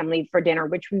down as a family for dinner,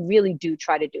 which we really do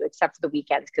try to do, except for the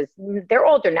weekends, because they're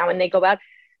older now and they go out,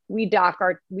 we dock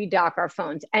our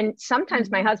phones. And sometimes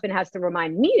my husband has to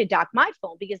remind me to dock my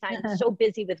phone because I'm so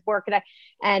busy with work.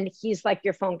 And he's like,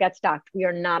 your phone gets docked. We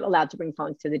are not allowed to bring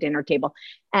phones to the dinner table.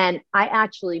 And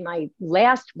my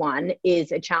last one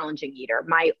is a challenging eater.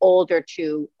 My older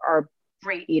 2 are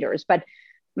great eaters, but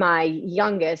my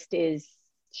youngest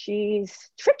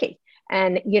she's tricky.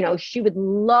 And, she would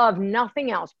love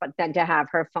nothing else but then to have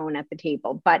her phone at the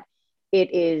table. But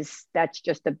it's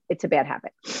a bad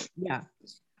habit. Yeah.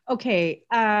 Okay.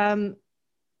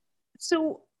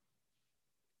 So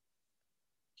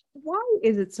why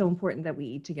is it so important that we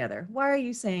eat together? Why are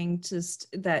you saying just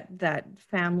that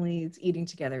families eating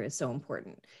together is so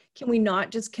important? Can we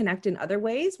not just connect in other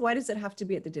ways? Why does it have to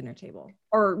be at the dinner table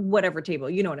or whatever table?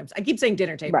 You know what I'm saying? I keep saying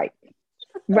dinner table. Right.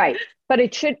 Right.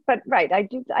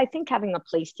 I think having a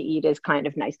place to eat is kind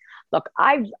of nice. Look,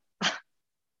 I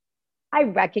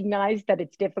recognize that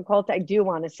it's difficult. I do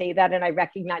want to say that. And I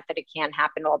recognize that it can't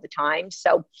happen all the time.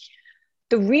 So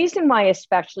the reason why,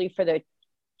 especially for the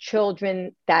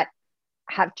children that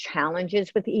have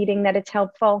challenges with eating, that it's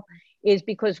helpful is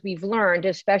because we've learned,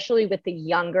 especially with the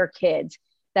younger kids,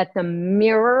 that the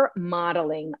mirror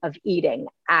modeling of eating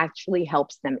actually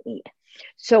helps them eat.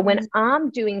 So when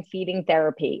I'm doing feeding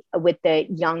therapy with the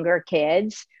younger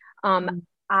kids,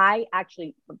 I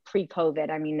actually, pre-COVID,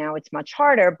 I mean, now it's much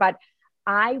harder, but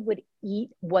I would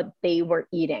eat what they were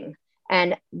eating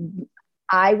and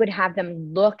I would have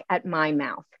them look at my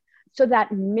mouth. So that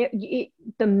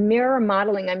the mirror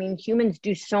modeling, I mean, humans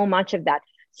do so much of that.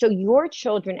 So your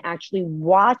children actually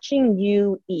watching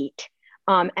you eat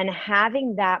and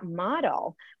having that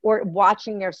model, or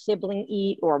watching their sibling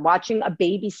eat, or watching a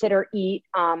babysitter eat.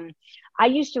 I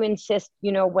used to insist,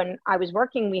 when I was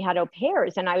working, we had au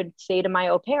pairs, and I would say to my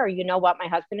au pair, you know what, my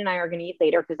husband and I are going to eat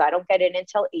later because I don't get in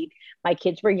until 8. My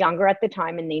kids were younger at the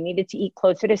time and they needed to eat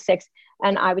closer to 6.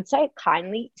 And I would say,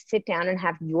 kindly sit down and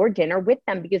have your dinner with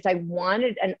them, because I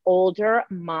wanted an older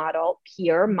model,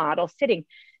 peer model sitting.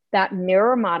 That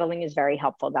mirror modeling is very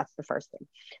helpful. That's the first thing.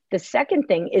 The second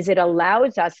thing is it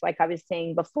allows us, like I was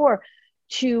saying before,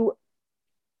 to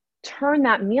turn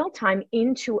that mealtime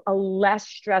into a less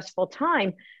stressful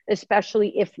time,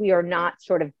 especially if we are not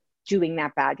sort of doing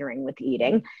that badgering with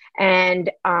eating. And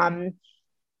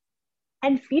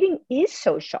feeding is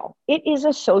social. It is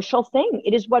a social thing.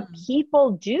 It is what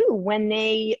people do when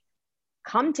they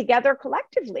come together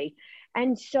collectively.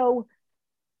 And so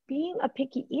being a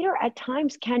picky eater at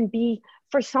times can be,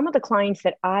 for some of the clients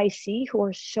that I see who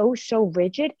are so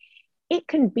rigid, it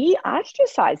can be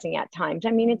ostracizing at times.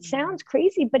 I mean, it sounds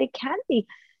crazy, but it can be.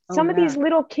 Some of these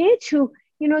little kids who,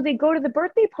 they go to the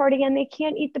birthday party and they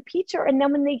can't eat the pizza. And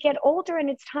then when they get older and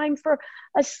it's time for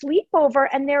a sleepover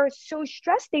and they're so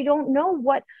stressed, they don't know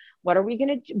what am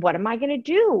I going to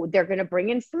do? They're going to bring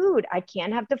in food. I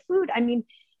can't have the food. I mean,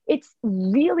 it's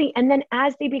really, and then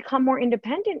as they become more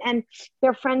independent and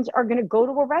their friends are going to go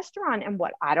to a restaurant and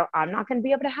I'm not going to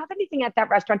be able to have anything at that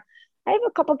restaurant. I have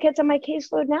a couple kids on my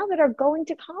caseload now that are going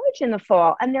to college in the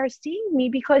fall, and they're seeing me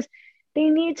because they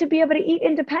need to be able to eat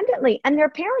independently, and their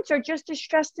parents are just as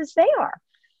stressed as they are.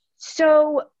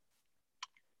 So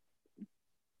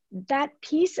that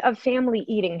piece of family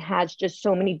eating has just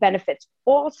so many benefits.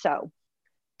 Also,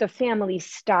 the family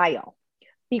style,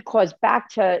 because back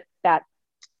to that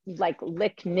like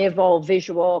lick, nibble,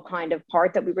 visual kind of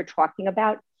part that we were talking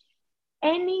about,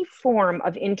 any form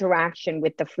of interaction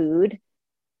with the food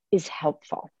is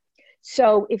helpful.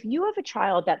 So if you have a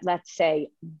child that, let's say,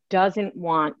 doesn't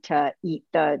want to eat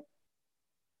the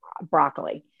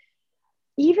broccoli,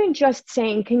 even just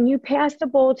saying, can you pass the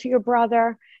bowl to your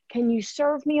brother? Can you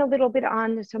serve me a little bit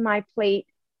onto my plate?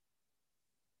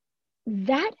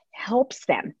 That helps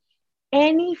them.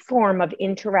 Any form of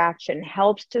interaction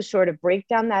helps to sort of break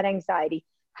down that anxiety,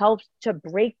 helps to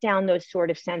break down those sort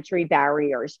of sensory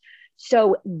barriers.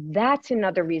 So that's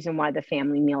another reason why the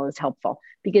family meal is helpful,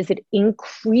 because it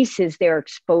increases their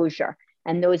exposure,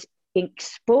 and those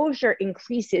exposure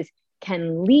increases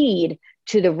can lead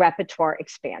to the repertoire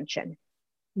expansion.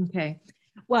 Okay.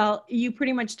 Well, you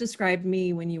pretty much described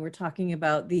me when you were talking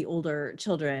about the older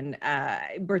children,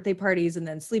 birthday parties and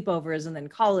then sleepovers and then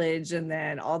college and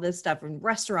then all this stuff and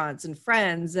restaurants and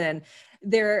friends. And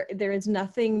there is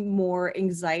nothing more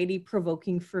anxiety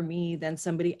provoking for me than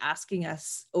somebody asking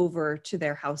us over to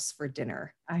their house for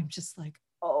dinner. I'm just like,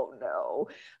 oh no,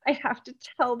 I have to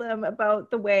tell them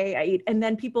about the way I eat. And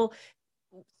then people,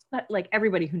 like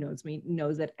everybody who knows me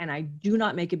knows it, and I do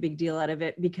not make a big deal out of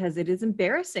it because it is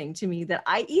embarrassing to me that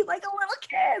I eat like a little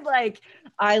kid. Like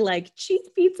I like cheese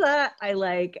pizza. I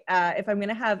like if I'm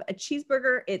gonna have a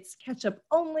cheeseburger, it's ketchup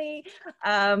only.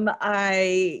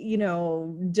 I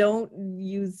don't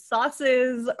use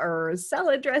sauces or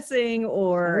salad dressing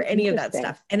or any of that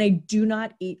stuff, and I do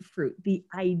not eat fruit. The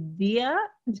idea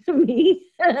to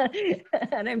me,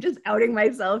 and I'm just outing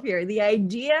myself here, the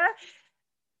idea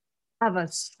of a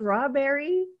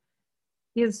strawberry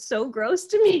is so gross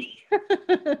to me.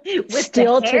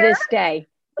 Still to this day.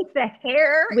 With the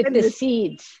hair. With the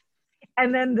seeds.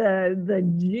 And then the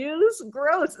juice,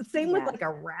 gross. Same with like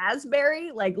a raspberry,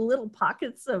 like little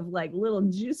pockets of like little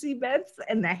juicy bits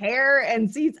and the hair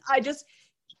and seeds. I just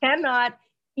cannot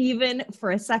even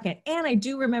for a second. And I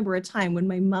do remember a time when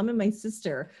my mom and my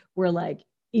sister were like,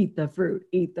 eat the fruit,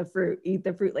 eat the fruit, eat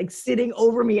the fruit, like sitting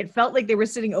over me. It felt like they were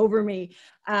sitting over me.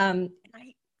 And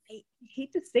I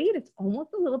hate to say it, it's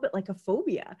almost a little bit like a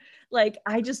phobia. Like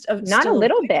I just not a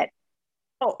little bit.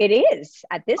 Oh, it is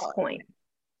at this point.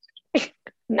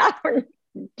 Not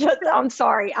just. I'm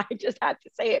sorry. I just had to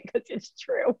say it because it's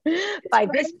true. By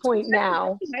this point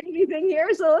now, anything here,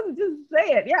 so let's just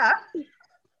say it. Yeah.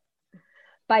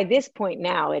 By this point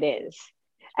now, it is.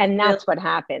 And that's what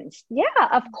happens. Yeah,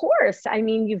 of course. I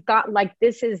mean, you've got like,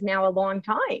 this is now a long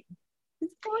time.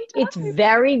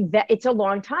 It's a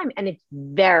long time, and it's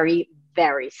very,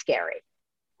 very scary.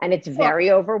 And it's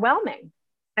very overwhelming.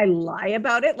 I lie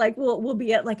about it. Like we'll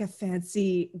be at like a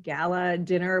fancy gala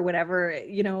dinner or whatever,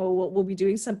 we'll be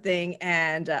doing something,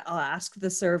 and I'll ask the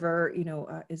server,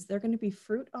 is there going to be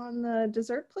fruit on the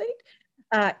dessert plate?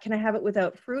 Can I have it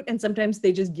without fruit? And sometimes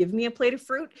they just give me a plate of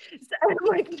fruit. So I'm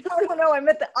like, no, I'm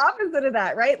at the opposite of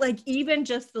that, right? Like even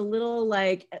just the little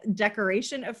like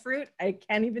decoration of fruit, I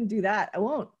can't even do that. I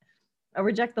won't. I'll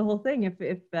reject the whole thing if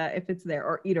it's there,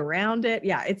 or eat around it.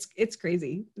 Yeah, it's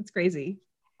crazy. It's crazy.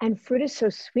 And fruit is so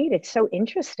sweet. It's so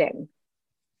interesting.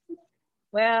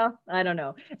 Well, I don't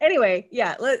know. Anyway,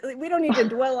 yeah, we don't need to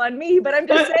dwell on me, but I'm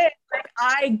just saying, like,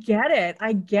 I get it.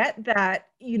 I get that,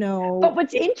 But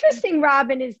what's interesting,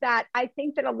 Robin, is that I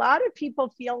think that a lot of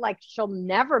people feel like she'll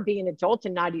never be an adult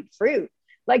and not eat fruit.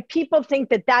 Like people think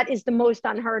that is the most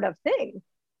unheard of thing.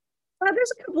 Well,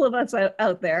 there's a couple of us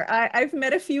out there. I've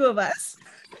met a few of us.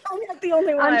 I'm not the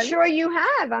only one. I'm sure you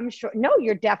have. I'm sure. No,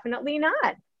 you're definitely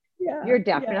not. Yeah. You're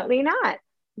Yeah. definitely not.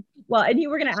 Well, and you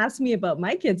were going to ask me about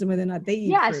my kids and whether or not they eat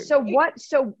Yeah. fruit.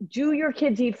 So do your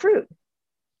kids eat fruit?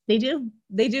 They do.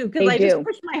 They do. Because They I just do.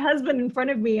 pushed my husband in front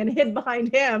of me and hid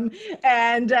behind him.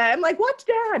 And I'm like, watch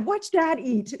dad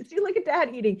eat. See, look at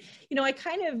dad eating. I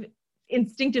kind of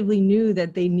instinctively knew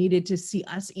that they needed to see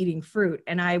us eating fruit.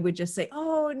 And I would just say,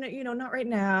 oh, no, not right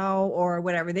now or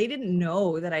whatever. They didn't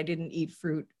know that I didn't eat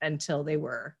fruit until they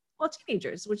were, well,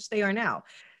 teenagers, which they are now.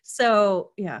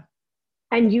 So, yeah.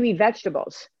 And you eat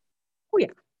vegetables. Oh, yeah.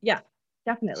 Yeah,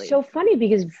 definitely. So funny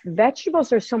because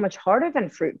vegetables are so much harder than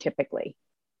fruit typically.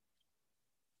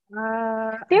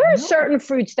 There are certain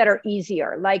fruits that are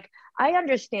easier. Like I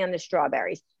understand the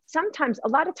strawberries. Sometimes, a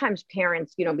lot of times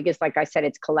parents, because like I said,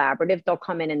 it's collaborative, they'll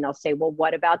come in and they'll say, well,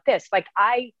 what about this? Like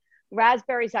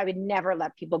raspberries, I would never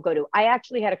let people go to. I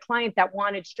actually had a client that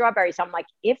wanted strawberries. I'm like,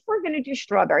 if we're going to do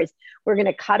strawberries, we're going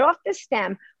to cut off the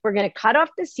stem. We're going to cut off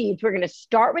the seeds. We're going to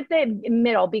start with the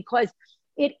middle because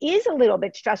it is a little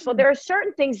bit stressful. There are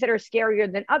certain things that are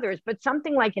scarier than others, but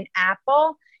something like an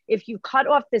apple, if you cut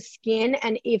off the skin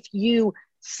and if you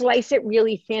slice it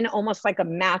really thin, almost like a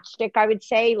matchstick, I would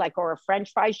say, or a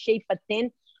French fry shape, but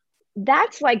thin,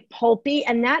 that's like pulpy.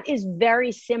 And that is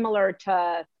very similar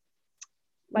to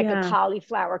a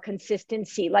cauliflower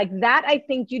consistency. Like that, I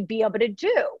think you'd be able to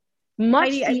do much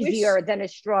easier than a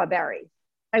strawberry.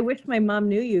 I wish my mom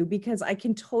knew you because I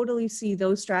can totally see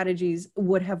those strategies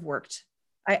would have worked.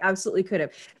 I absolutely could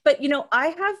have. But, I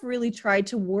have really tried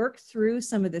to work through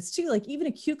some of this too. Like even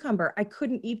a cucumber, I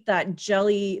couldn't eat that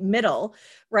jelly middle,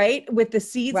 right? With the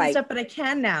seeds and stuff, but I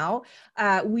can now.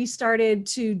 We started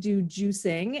to do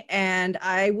juicing and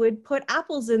I would put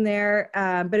apples in there,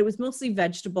 but it was mostly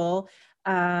vegetable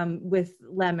with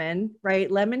lemon,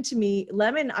 right? Lemon,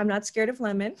 I'm not scared of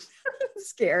lemon. I'm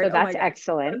scared. So that's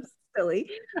excellent. That's silly.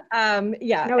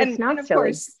 Yeah. No, it's not of silly.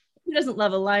 Course, who doesn't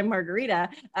love a lime margarita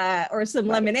or some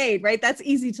lemonade, right? That's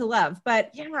easy to love. But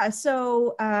yeah,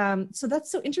 so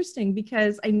that's so interesting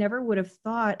because I never would have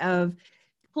thought of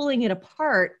pulling it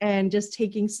apart and just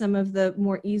taking some of the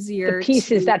more easier the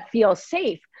pieces that feel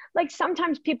safe. Like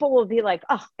sometimes people will be like,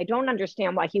 oh, I don't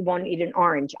understand why he won't eat an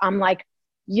orange. I'm like,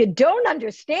 you don't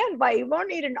understand why he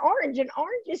won't eat an orange. An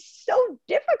orange is so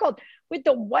difficult with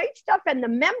the white stuff and the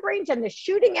membranes and the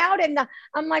shooting out.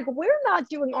 I'm like, we're not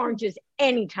doing oranges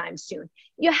anytime soon.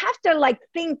 You have to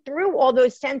think through all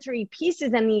those sensory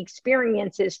pieces and the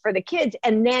experiences for the kids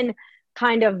and then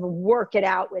kind of work it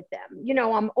out with them.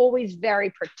 I'm always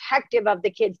very protective of the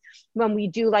kids when we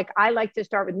do, I like to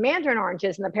start with mandarin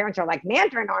oranges and the parents are like,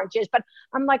 mandarin oranges, but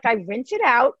I'm like, I rinse it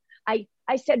out.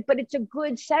 I said, but it's a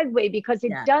good segue because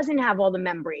it doesn't have all the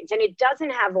membranes and it doesn't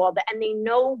have and they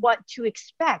know what to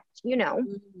expect,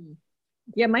 Mm-hmm.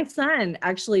 Yeah, my son,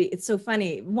 actually, it's so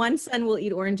funny. One son will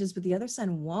eat oranges, but the other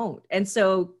son won't. And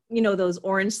so, those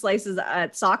orange slices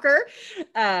at soccer,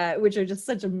 which are just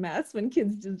such a mess when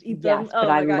kids just eat them. Yes, but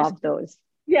I love those.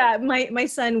 Yeah, my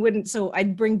son wouldn't. So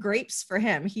I'd bring grapes for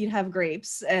him. He'd have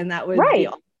grapes and that would be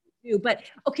all. But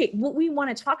okay, what we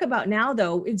want to talk about now,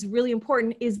 though, is really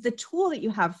important, is the tool that you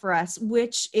have for us,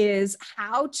 which is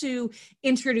how to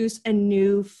introduce a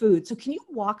new food. So can you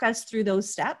walk us through those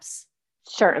steps?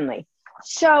 Certainly.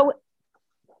 So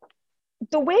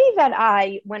the way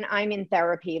that when I'm in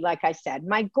therapy, like I said,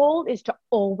 my goal is to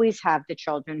always have the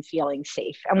children feeling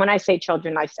safe. And when I say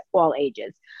children, I say all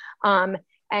ages.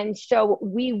 And so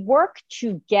we work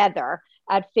together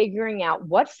at figuring out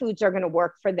what foods are going to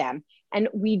work for them. And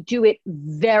we do it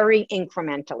very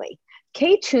incrementally.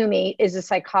 Kay Toomey is a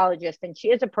psychologist and she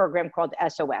has a program called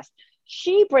SOS.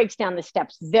 She breaks down the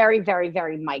steps very, very,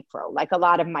 very micro, like a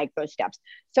lot of micro steps.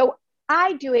 So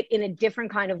I do it in a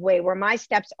different kind of way where my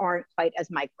steps aren't quite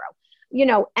as micro,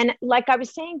 and like I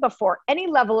was saying before, any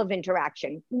level of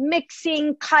interaction,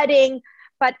 mixing, cutting.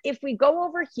 But if we go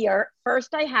over here,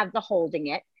 first I have the holding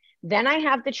it, then I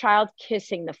have the child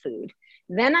kissing the food.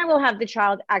 Then I will have the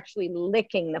child actually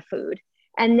licking the food.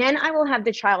 And then I will have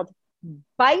the child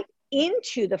bite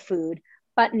into the food,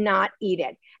 but not eat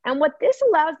it. And what this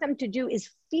allows them to do is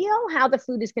feel how the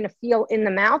food is going to feel in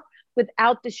the mouth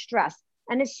without the stress.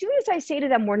 And as soon as I say to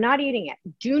them, we're not eating it,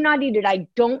 do not eat it, I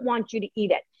don't want you to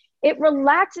eat it, it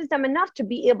relaxes them enough to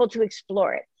be able to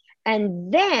explore it.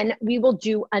 And then we will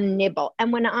do a nibble.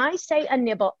 And when I say a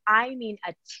nibble, I mean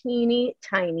a teeny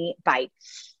tiny bite,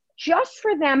 just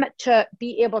for them to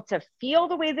be able to feel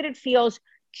the way that it feels,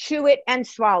 chew it and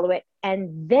swallow it.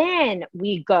 And then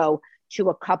we go to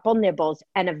a couple nibbles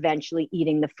and eventually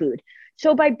eating the food.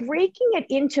 So by breaking it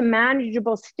into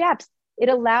manageable steps, it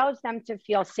allows them to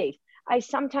feel safe. I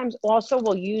sometimes also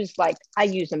will use, I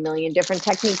use a million different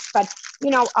techniques, but,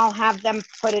 I'll have them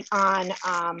put it on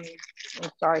I'm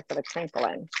sorry for the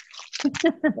crinkling.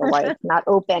 Why it's not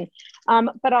open.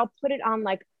 But I'll put it on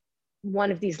like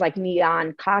one of these like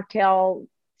neon cocktail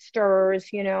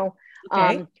stirrers, you know,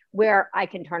 Okay. where I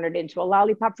can turn it into a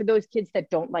lollipop for those kids that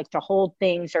don't like to hold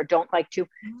things or don't like to.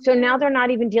 So now they're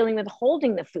not even dealing with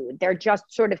holding the food. They're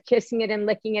just sort of kissing it and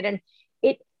licking it. And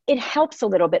it helps a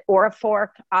little bit. Or a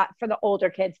fork for the older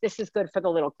kids. This is good for the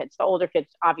little kids. The older kids,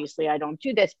 obviously, I don't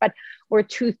do this, but or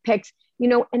toothpicks, you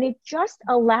know, and it just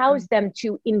allows them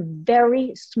to, in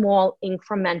very small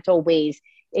incremental ways,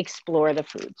 explore the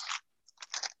foods.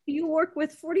 You work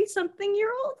with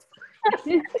 40-something-year-olds? Just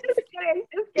kidding.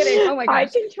 Just kidding. Oh my gosh. I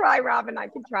can try, Robin. I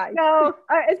can try. No,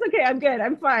 it's okay. I'm good.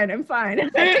 I'm fine. I'm fine.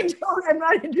 I'm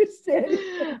not interested.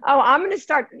 Oh, I'm going to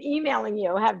start emailing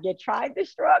you. Have you tried the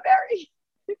strawberry?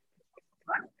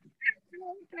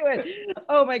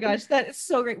 Oh my gosh, that is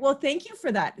so great. Well, thank you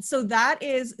for that. So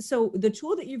the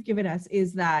tool that you've given us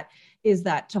is that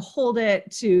to hold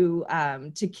it, to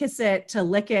kiss it, to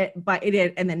lick it, bite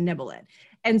it, and then nibble it.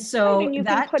 And so and you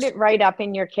can put it right up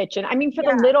in your kitchen. I mean, for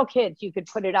the little kids, you could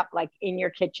put it up like in your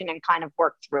kitchen and kind of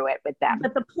work through it with them.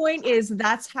 But the point is,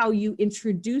 that's how you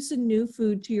introduce a new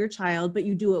food to your child, but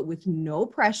you do it with no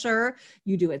pressure.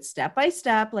 You do it step by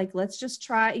step. Like, let's just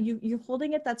try. You're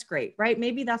holding it. That's great, right?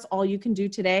 Maybe that's all you can do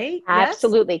today.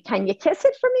 Absolutely. Yes? Can you kiss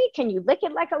it for me? Can you lick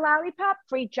it like a lollipop?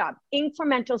 Great job.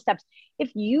 Incremental steps.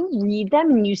 If you read them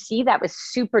and you see that was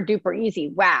super duper easy,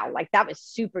 wow, like that was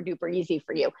super duper easy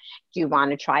for you. Do you want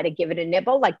to try to give it a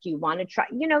nibble? Like, do you want to try,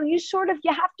 you know, you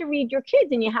have to read your kids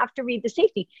and you have to read the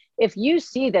safety. If you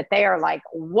see that they are like,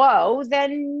 whoa,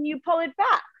 then you pull it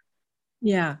back.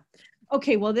 Yeah.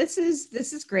 Okay. Well, this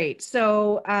is great.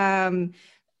 So,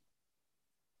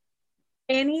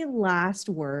 any last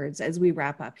words as we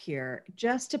wrap up here,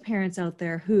 just to parents out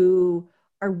there who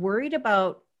are worried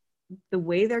about the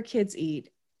way their kids eat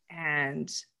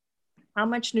and how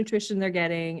much nutrition they're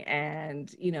getting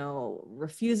and, you know,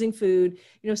 refusing food,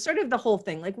 you know, sort of the whole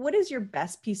thing. Like, what is your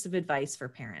best piece of advice for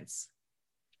parents?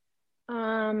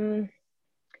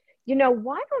 You know,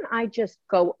 why don't I just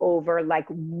go over like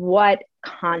what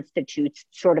constitutes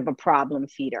sort of a problem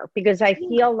feeder? Because I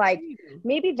feel like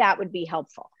maybe that would be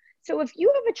helpful. So if you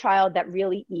have a child that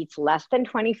really eats less than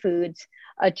 20 foods,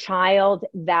 a child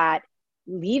that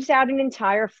leaves out an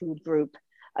entire food group,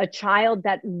 a child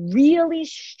that really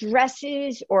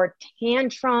stresses or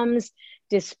tantrums,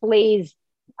 displays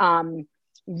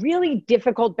really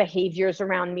difficult behaviors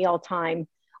around mealtime,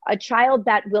 a child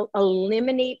that will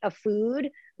eliminate a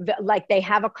food, like they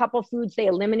have a couple foods, they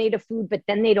eliminate a food, but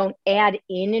then they don't add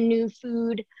in a new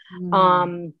food,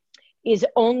 is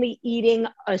only eating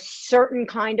a certain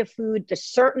kind of food, the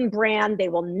certain brand. They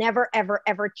will never, ever,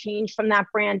 ever change from that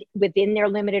brand within their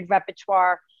limited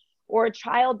repertoire. Or a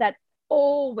child that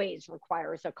always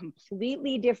requires a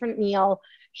completely different meal,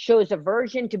 shows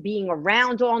aversion to being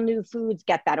around all new foods,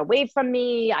 get that away from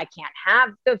me, I can't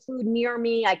have the food near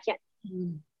me, I can't.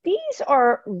 These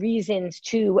are reasons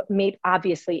to make,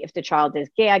 obviously, if the child is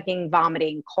gagging,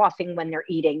 vomiting, coughing when they're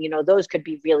eating, you know, those could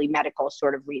be really medical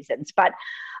sort of reasons. But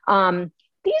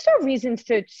these are reasons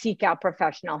to seek out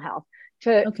professional help,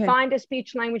 to find a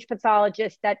speech language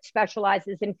pathologist that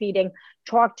specializes in feeding,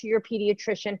 talk to your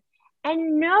pediatrician,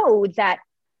 and know that,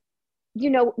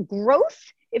 you know, growth,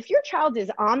 if your child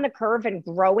is on the curve and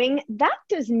growing, that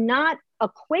does not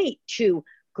equate to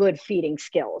good feeding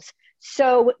skills.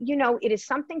 So, you know, it is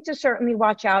something to certainly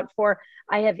watch out for.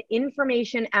 I have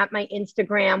information at my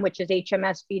Instagram, which is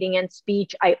HMS Feeding and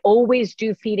Speech. I always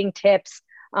do feeding tips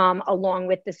along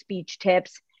with the speech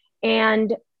tips.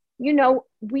 And, you know,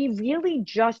 we really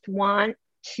just want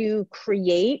to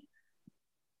create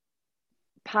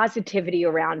positivity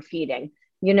around feeding.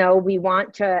 You know, we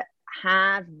want to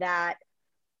have that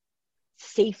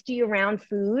safety around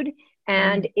food.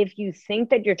 And if you think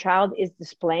that your child is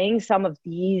displaying some of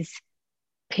these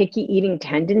picky eating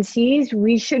tendencies,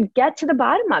 we should get to the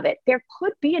bottom of it. There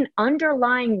could be an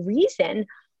underlying reason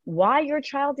why your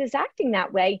child is acting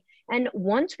that way. And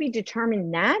once we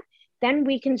determine that, then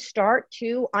we can start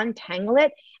to untangle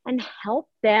it and help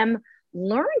them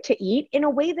learn to eat in a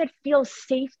way that feels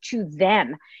safe to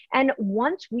them. And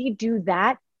once we do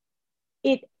that,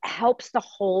 it helps the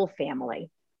whole family.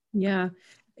 Yeah.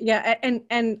 Yeah.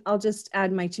 And I'll just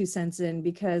add my 2 cents in,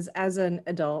 because as an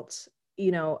adult,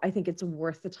 you know, I think it's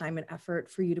worth the time and effort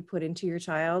for you to put into your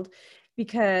child,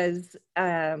 because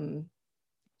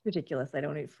ridiculous, I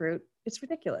don't eat fruit. it's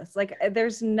ridiculous. Like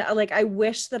there's no, like, I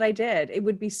wish that I did. It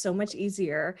would be so much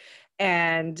easier.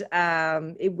 And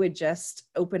it would just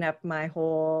open up my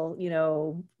whole,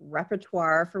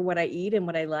 repertoire for what I eat and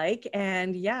what I like.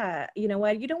 And yeah, you know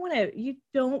what? You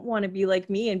don't want to be like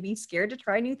me and be scared to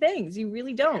try new things. You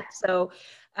really don't. So,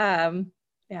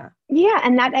 yeah. Yeah.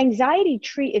 And that anxiety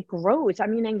tree, it grows. I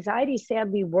mean, anxiety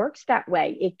sadly works that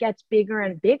way. It gets bigger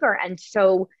and bigger. And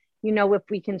so, if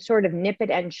we can sort of nip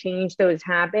it and change those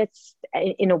habits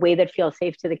in a way that feels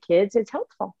safe to the kids, it's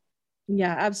helpful.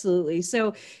 Yeah, absolutely.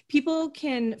 So people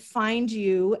can find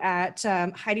you at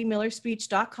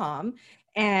HeidiMillerSpeech.com.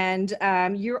 And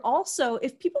you're also,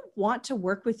 if people want to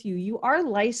work with you, you are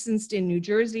licensed in New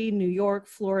Jersey, New York,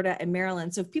 Florida, and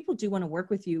Maryland. So if people do want to work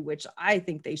with you, which I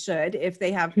think they should, if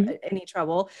they have any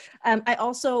trouble, I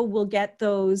also will get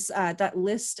those, that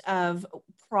list of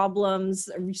problems,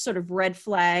 sort of red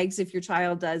flags. If your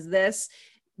child does this,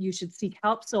 you should seek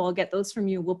help. So I'll get those from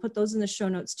you. We'll put those in the show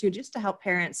notes too, just to help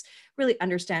parents really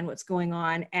understand what's going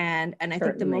on. And I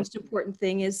think the most important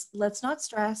thing is, let's not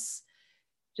stress.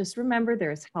 Just remember,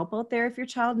 there's help out there if your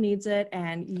child needs it,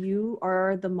 and you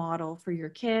are the model for your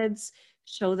kids.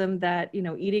 Show them that,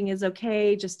 eating is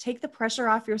okay. Just take the pressure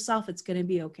off yourself. It's going to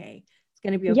be okay. It's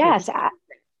going to be okay. Yes,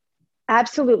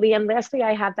 absolutely. And lastly,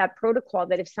 I have that protocol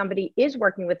that if somebody is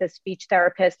working with a speech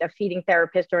therapist, a feeding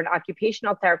therapist, or an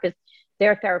occupational therapist,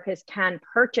 their therapist can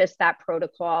purchase that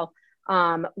protocol,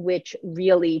 which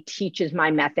really teaches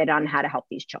my method on how to help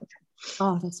these children.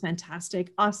 Oh, that's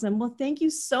fantastic. Awesome. Well, thank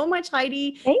you so much,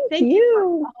 Heidi. Thank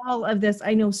you for all of this.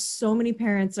 I know so many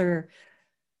parents are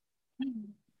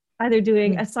either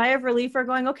doing a sigh of relief or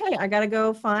going, okay, I got to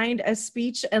go find a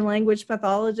speech and language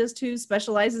pathologist who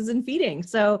specializes in feeding.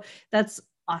 So that's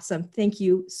awesome. Thank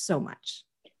you so much.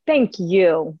 Thank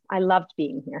you. I loved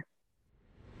being here.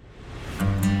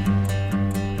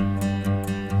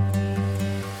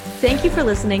 Thank you for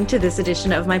listening to this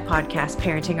edition of my podcast,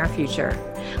 Parenting Our Future.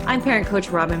 I'm parent coach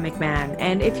Robin McMahon,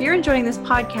 and if you're enjoying this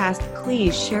podcast,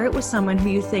 please share it with someone who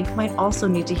you think might also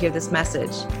need to hear this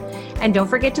message. And don't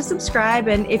forget to subscribe,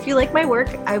 and if you like my work,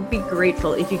 I would be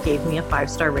grateful if you gave me a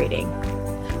 5-star rating.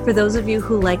 For those of you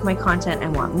who like my content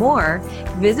and want more,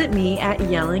 visit me at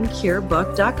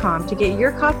yellingcurebook.com to get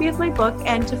your copy of my book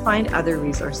and to find other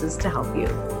resources to help you.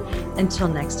 Until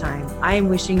next time, I am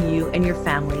wishing you and your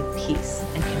family peace.